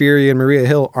 Nick Fury and Maria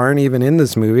Hill aren't even in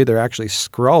this movie. They're actually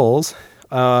Skrulls.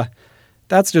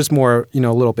 That's just more, a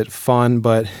little bit fun,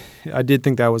 but I did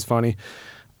think that was funny.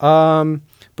 But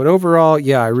overall,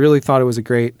 yeah, I really thought it was a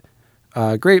great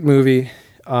movie.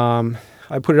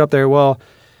 I put it up there. Well,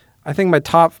 I think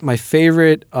my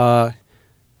favorite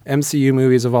MCU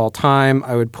movies of all time,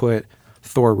 I would put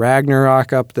Thor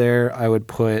Ragnarok up there. I would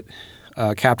put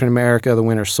Captain America, the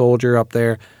Winter Soldier up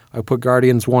there. I would put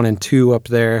Guardians 1 and 2 up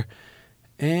there.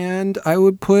 And I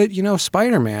would put,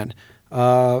 Spider-Man,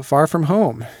 Far From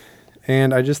Home.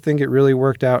 And I just think it really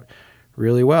worked out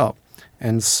really well.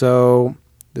 And so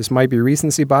this might be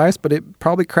recency bias, but it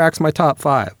probably cracks my top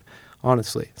 5,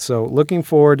 honestly. So looking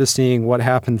forward to seeing what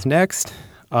happens next.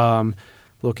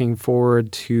 Looking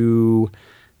forward to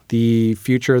the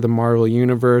future of the Marvel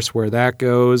Universe, where that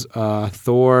goes.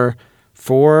 Thor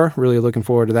 4, really looking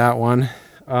forward to that one.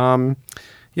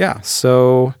 Yeah,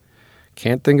 so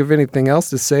can't think of anything else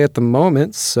to say at the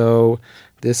moment. So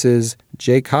this is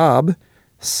Jay Cobb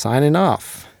signing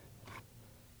off.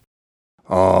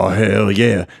 Oh, hell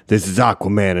yeah. This is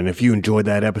Aquaman, and if you enjoyed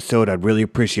that episode, I'd really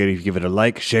appreciate it if you give it a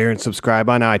like, share, and subscribe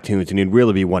on iTunes, and you'd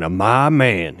really be one of my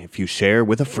man if you share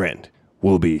with a friend.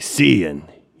 We'll be seeing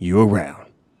you around.